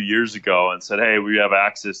out a few years ago and said, "Hey, we have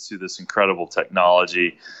access to this incredible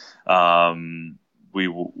technology. We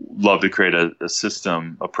love to create a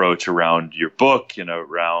system approach around your book,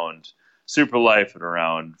 around Superlife and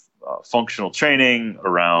around functional training,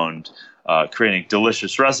 around creating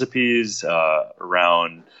delicious recipes,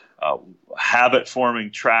 around habit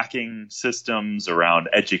forming tracking systems, around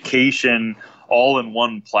education." All in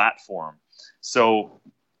one platform. So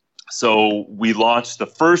we launched the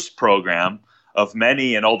first program of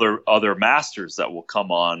many and other masters that will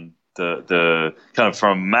come on the kind of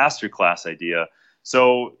from masterclass idea.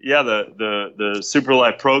 So yeah, the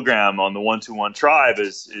Superlife program on the 121 Tribe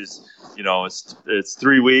is it's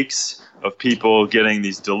 3 weeks of people getting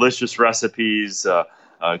these delicious recipes,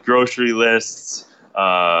 grocery lists,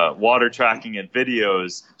 water tracking and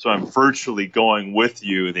videos. So I'm virtually going with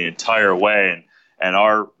you the entire way. And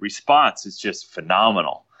our response is just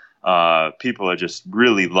phenomenal. People are just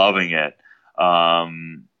really loving it.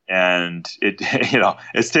 And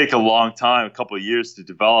it's taken a long time, a couple of years to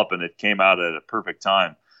develop, and it came out at a perfect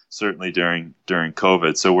time, certainly during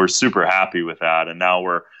COVID. So we're super happy with that. And now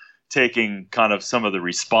we're taking kind of some of the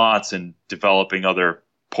response and developing other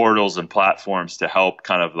portals and platforms to help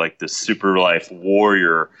kind of like the Superlife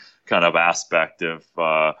warrior kind of aspect of,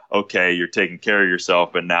 okay, you're taking care of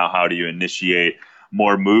yourself, but now how do you initiate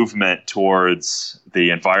more movement towards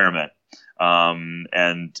the environment,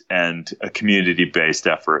 and a community-based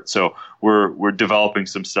effort. So we're developing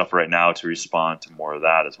some stuff right now to respond to more of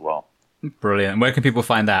that as well. Brilliant. Where can people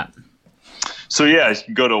find that? So yeah, you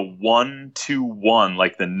can go to 121,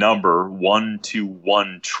 like the number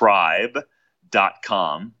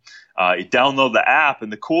 121tribe.com. You download the app,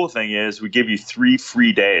 and the cool thing is we give you 3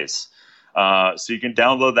 free days. So you can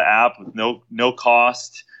download the app with no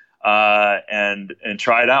cost, and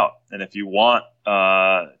try it out. And if you want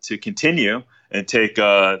to continue and take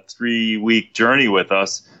a 3-week journey with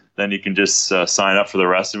us, then you can just sign up for the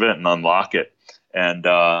rest of it and unlock it, and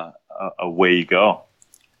away you go.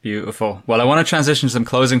 Beautiful. Well, I want to transition to some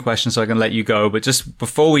closing questions so I can let you go. But just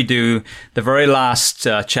before we do, the very last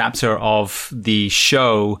chapter of the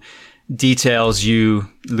show details you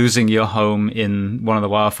losing your home in one of the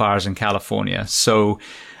wildfires in California. So,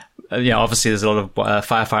 obviously there's a lot of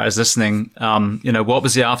firefighters listening. What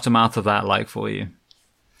was the aftermath of that like for you?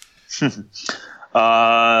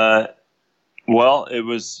 Well, it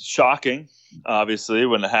was shocking, obviously,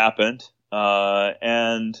 when it happened.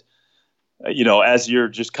 And as you're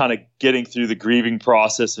just kind of getting through the grieving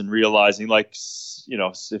process and realizing,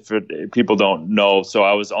 if people don't know, so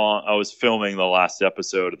I was filming the last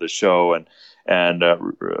episode of the show and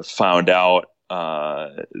found out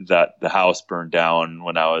that the house burned down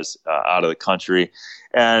when I was out of the country,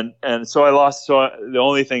 and so I lost. So the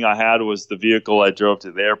only thing I had was the vehicle I drove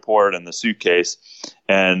to the airport and the suitcase,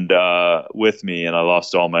 and with me, and I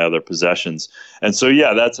lost all my other possessions. And so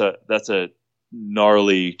yeah, that's a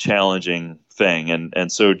gnarly, challenging thing, and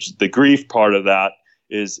so the grief part of that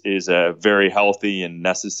is a very healthy and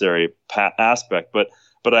necessary aspect. But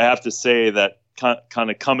I have to say that kind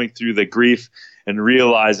of coming through the grief and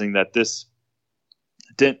realizing that this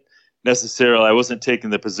didn't necessarily, I wasn't taking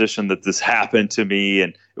the position that this happened to me,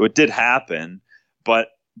 and it did happen, but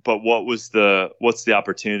what's the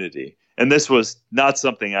opportunity? And this was not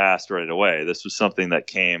something I asked right away. This was something that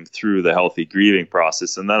came through the healthy grieving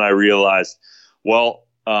process. And then I realized,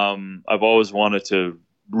 I've always wanted to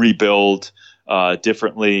rebuild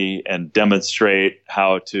differently and demonstrate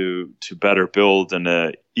how to better build in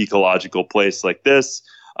an ecological place like this.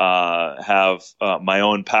 Have my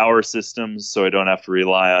own power systems, so I don't have to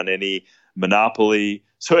rely on any monopoly.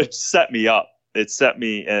 So it set me up. It set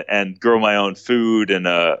me and grow my own food in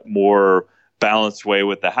a more balanced way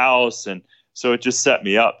with the house. And so it just set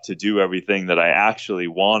me up to do everything that I actually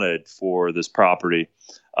wanted for this property.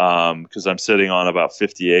 Because I'm sitting on about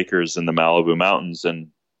 50 acres in the Malibu Mountains. And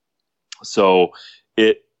so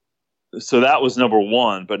that was number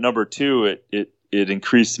one. But number two, it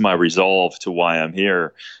increased my resolve to why I'm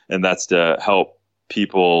here. And that's to help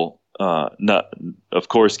people, of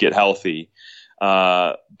course, get healthy,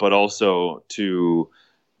 but also to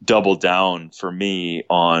double down for me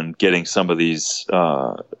on getting some of these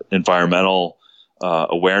environmental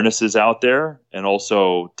awarenesses out there, and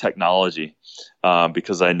also technology,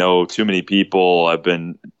 because I know too many people. I've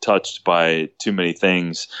been touched by too many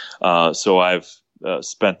things. So I've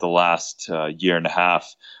spent the last year and a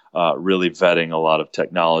half really vetting a lot of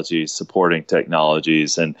technologies, supporting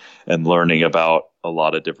technologies, and learning about a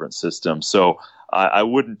lot of different systems. So I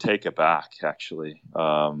wouldn't take it back, actually.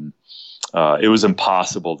 It was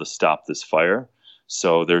impossible to stop this fire.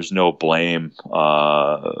 So there's no blame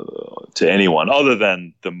to anyone other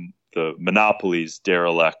than the monopolies'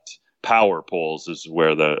 derelict power poles is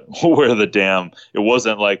where the dam. It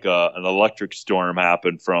wasn't like an electric storm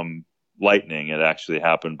happened from lightning. It actually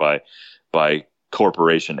happened by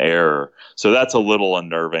corporation error. So that's a little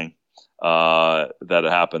unnerving that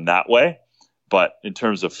it happened that way. But in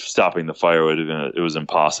terms of stopping the fire, it was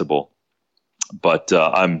impossible. But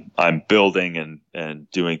I'm building and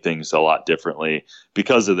doing things a lot differently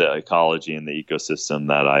because of the ecology and the ecosystem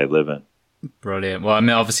that I live in. Brilliant. Well, I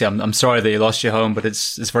mean, obviously, I'm sorry that you lost your home, but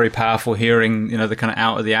it's very powerful hearing, the kind of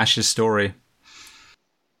out of the ashes story.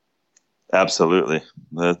 Absolutely,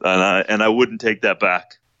 and I wouldn't take that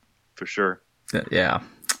back, for sure. Yeah.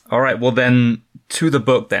 All right. Well, then to the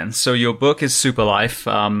book then. So your book is Super Life.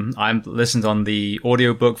 I'm listened on the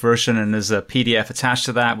audiobook version, and there's a PDF attached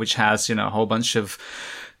to that, which has, a whole bunch of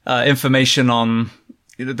information on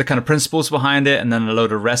the kind of principles behind it, and then a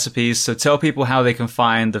load of recipes. So tell people how they can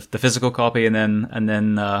find the physical copy, and then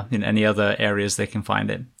in any other areas they can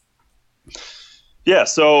find it. Yeah.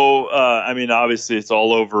 So, obviously it's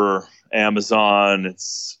all over Amazon,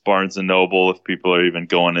 it's Barnes and Noble, if people are even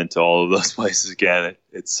going into all of those places again.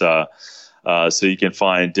 It's so you can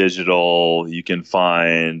find digital, you can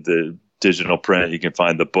find the digital print, you can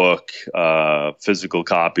find the book, physical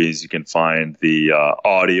copies, you can find the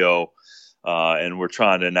audio, and we're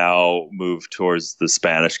trying to now move towards the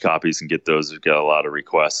Spanish copies and get those. We've got a lot of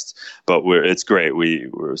requests, but it's great.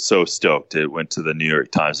 We're so stoked. It went to the New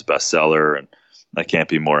York Times bestseller, and I can't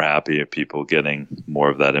be more happy of people getting more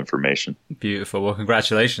of that information. Beautiful. Well,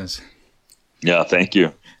 congratulations. Yeah, thank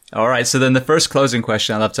you. All right. So then the first closing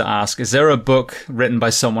question I'd love to ask, is there a book written by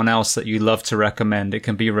someone else that you love to recommend? It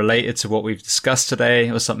can be related to what we've discussed today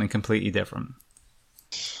or something completely different.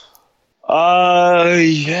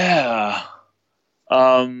 Yeah.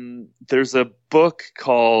 There's a book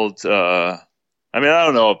called, I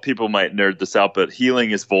don't know if people might nerd this out, but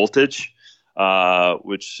Healing is Voltage.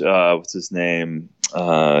 Which what's his name?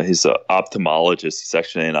 He's an ophthalmologist. He's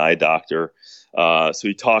actually an eye doctor. So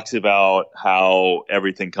he talks about how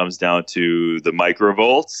everything comes down to the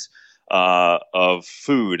microvolts of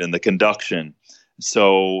food and the conduction.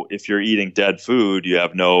 So if you're eating dead food, you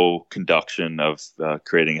have no conduction of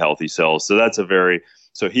creating healthy cells. So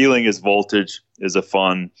so Healing is Voltage is a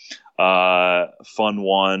fun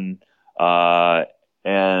one.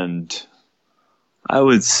 And I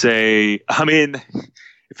would say,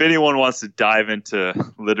 if anyone wants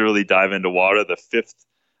to literally dive into water, the fifth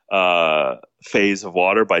phase of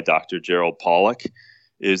water by Dr. Gerald Pollack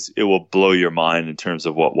it will blow your mind in terms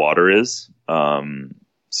of what water is.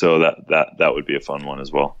 So that would be a fun one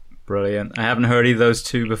as well. Brilliant. I haven't heard either of those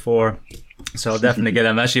two before, so I'll definitely get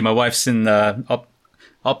them. Actually, my wife's in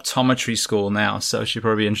optometry school now, so she'd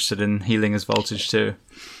probably be interested in Healing as Voltage too.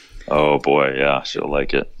 Oh boy, yeah, she'll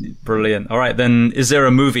like it. Brilliant. All right, then, is there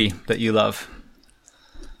a movie that you love?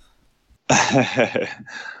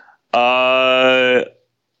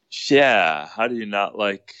 Yeah. How do you not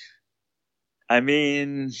like?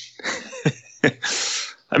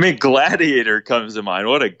 Gladiator comes to mind.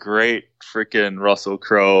 What a great freaking Russell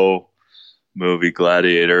Crowe movie,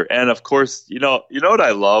 Gladiator. And of course, you know what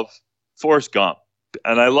I love? Forrest Gump.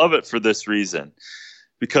 And I love it for this reason,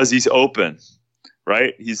 because he's open.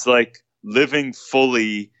 Right? He's like living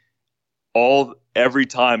fully every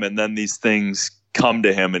time, and then these things come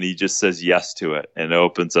to him and he just says yes to it, and it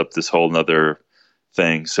opens up this whole nother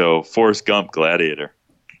thing. So Forrest Gump, Gladiator.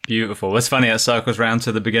 Beautiful. It's funny, it circles round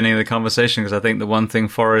to the beginning of the conversation, because I think the one thing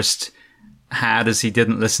Forrest had is he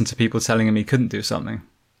didn't listen to people telling him he couldn't do something.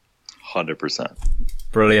 100%.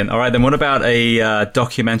 Brilliant. All right, then what about a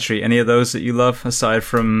documentary? Any of those that you love, aside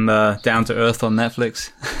from Down to Earth on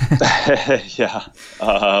Netflix? Yeah.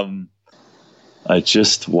 I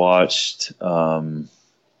just watched,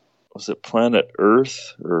 was it Planet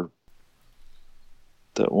Earth or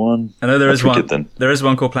that one? I know there is one. There is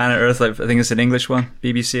one called Planet Earth. Like, I think it's an English one,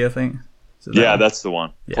 BBC, I think. Yeah, that's the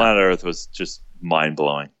one. Yeah. Planet Earth was just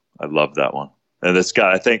mind-blowing. I love that one. And it's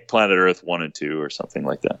got, I think, Planet Earth 1 and 2 or something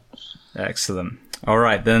like that. Excellent. All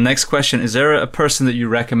right. Then the next question, is there a person that you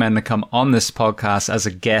recommend to come on this podcast as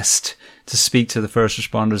a guest to speak to the first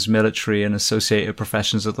responders, military, and associated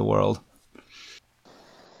professions of the world?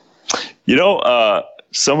 You know,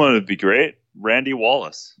 someone would be great. Randy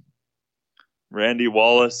Wallace. Randy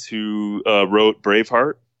Wallace, who wrote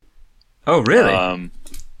Braveheart. Oh, really?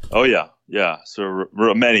 Oh, yeah. Yeah. So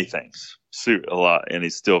many things. A lot, and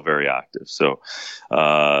he's still very active. So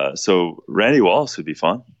Randy Wallace would be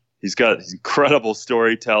fun. He's incredible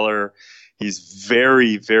storyteller. He's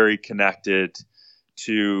very, very connected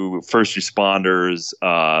to first responders,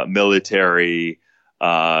 military.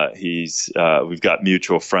 We've got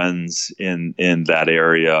mutual friends in that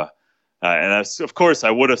area, and of course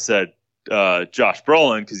I would have said Josh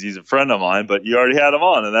Brolin because he's a friend of mine, but you already had him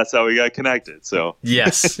on, and that's how we got connected. So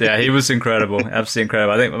yes, yeah, he was incredible, absolutely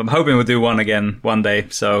incredible. I'm hoping we'll do one again one day.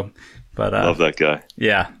 So, but love that guy.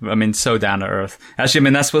 Yeah, I mean, so down to earth. Actually, I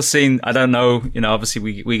mean, that's what's seen. I don't know,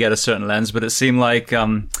 obviously we get a certain lens, but it seemed like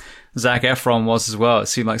Zac Efron was as well. It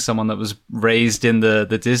seemed like someone that was raised in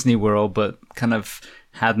the Disney world, but kind of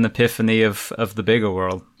had an epiphany of the bigger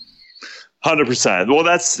world. 100%. Well,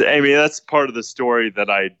 that's part of the story that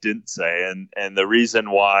I didn't say. And the reason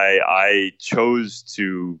why I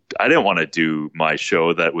didn't want to do my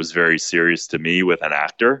show that was very serious to me with an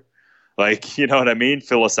actor. Like, you know what I mean?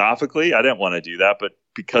 Philosophically, I didn't want to do that. But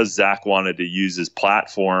because Zach wanted to use his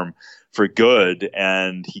platform for good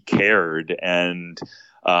and he cared and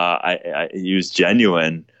he was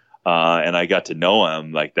genuine, and I got to know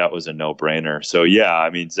him, like that was a no-brainer. So yeah,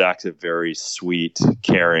 I mean, Zach's a very sweet,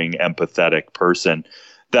 caring, empathetic person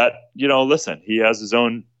that, listen, he has his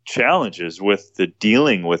own challenges with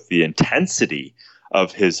dealing with the intensity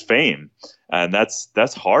of his fame. And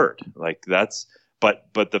that's hard. Like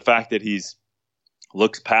but the fact that he's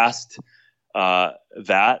looks past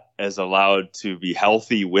that is allowed to be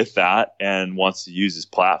healthy with that and wants to use his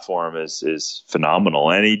platform is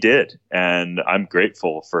phenomenal. And he did. And I'm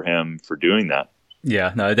grateful for him for doing that.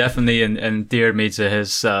 Yeah, no, definitely endeared me to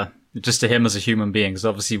his, just to him as a human being. Because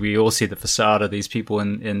obviously we all see the facade of these people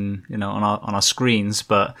on our screens.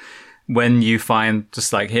 But when you find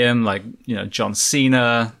just like him, like, John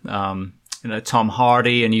Cena, Tom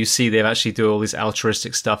Hardy, and you see they actually do all this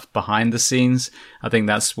altruistic stuff behind the scenes. I think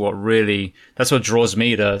that's what draws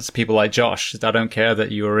me to people like Josh. I don't care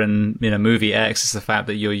that you're in movie X. It's the fact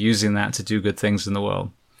that you're using that to do good things in the world.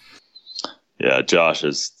 Yeah, Josh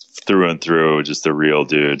is through and through just a real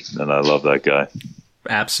dude, and I love that guy.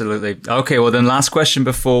 Absolutely. Okay, well then last question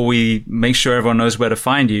before we make sure everyone knows where to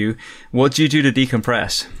find you. What do you do to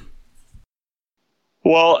decompress?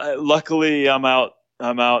 Well, luckily I'm out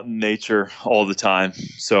in nature all the time.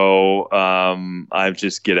 So, I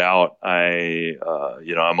just get out.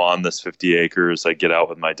 I'm on this 50 acres. I get out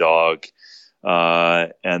with my dog.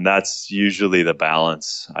 And that's usually the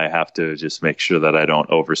balance. I have to just make sure that I don't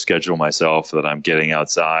overschedule myself, that I'm getting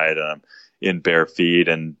outside and I'm in bare feet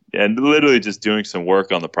and literally just doing some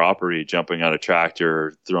work on the property, jumping on a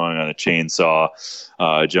tractor, throwing on a chainsaw,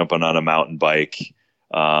 jumping on a mountain bike.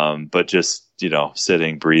 But just,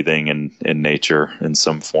 sitting, breathing in nature in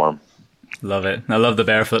some form. Love it. I love the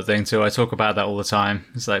barefoot thing too. I talk about that all the time.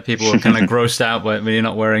 It's like people are kind of grossed out when you're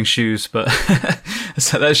not wearing shoes, but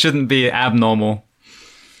so that shouldn't be abnormal.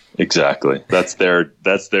 Exactly. That's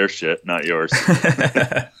their shit, not yours.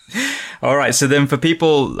 All right. So then for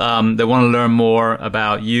people that want to learn more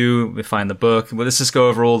about you, we find the book. Well, let's just go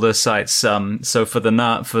over all the sites. So for the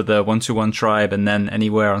 121 Tribe, and then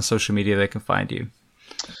anywhere on social media they can find you.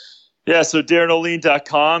 Yeah, so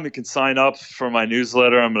DarrenO'Lean.com. You can sign up for my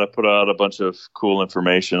newsletter. I'm going to put out a bunch of cool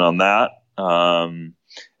information on that. And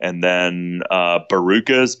then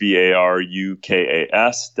Barukas,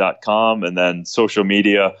 BARUKAS.com. And then social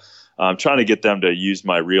media. I'm trying to get them to use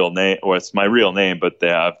my real name. Well, it's my real name, but they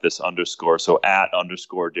have this underscore. So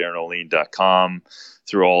 @_DarrenO'Lean.com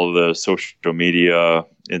through all of the social media,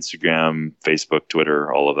 Instagram, Facebook,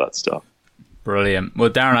 Twitter, all of that stuff. Brilliant.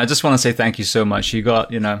 Well, Darren, I just want to say thank you so much. You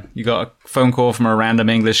got a phone call from a random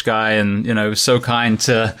English guy and, was so kind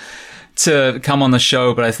to to come on the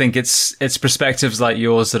show, but I think it's perspectives like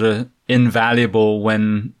yours that are invaluable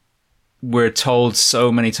when we're told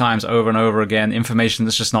so many times over and over again information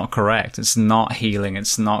that's just not correct. It's not healing.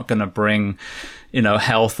 It's not going to bring,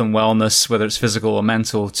 health and wellness, whether it's physical or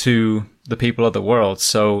mental, to the people of the world.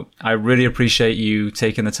 So I really appreciate you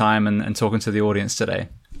taking the time and talking to the audience today.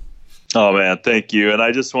 Oh man, thank you. And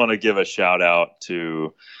I just want to give a shout out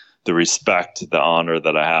to the respect, the honor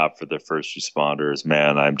that I have for the first responders.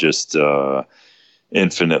 Man, I'm just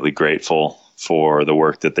infinitely grateful for the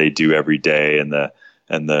work that they do every day and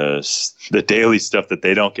the daily stuff that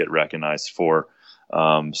they don't get recognized for.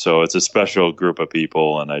 So it's a special group of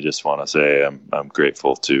people, and I just want to say I'm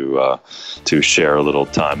grateful to share a little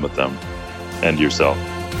time with them and yourself.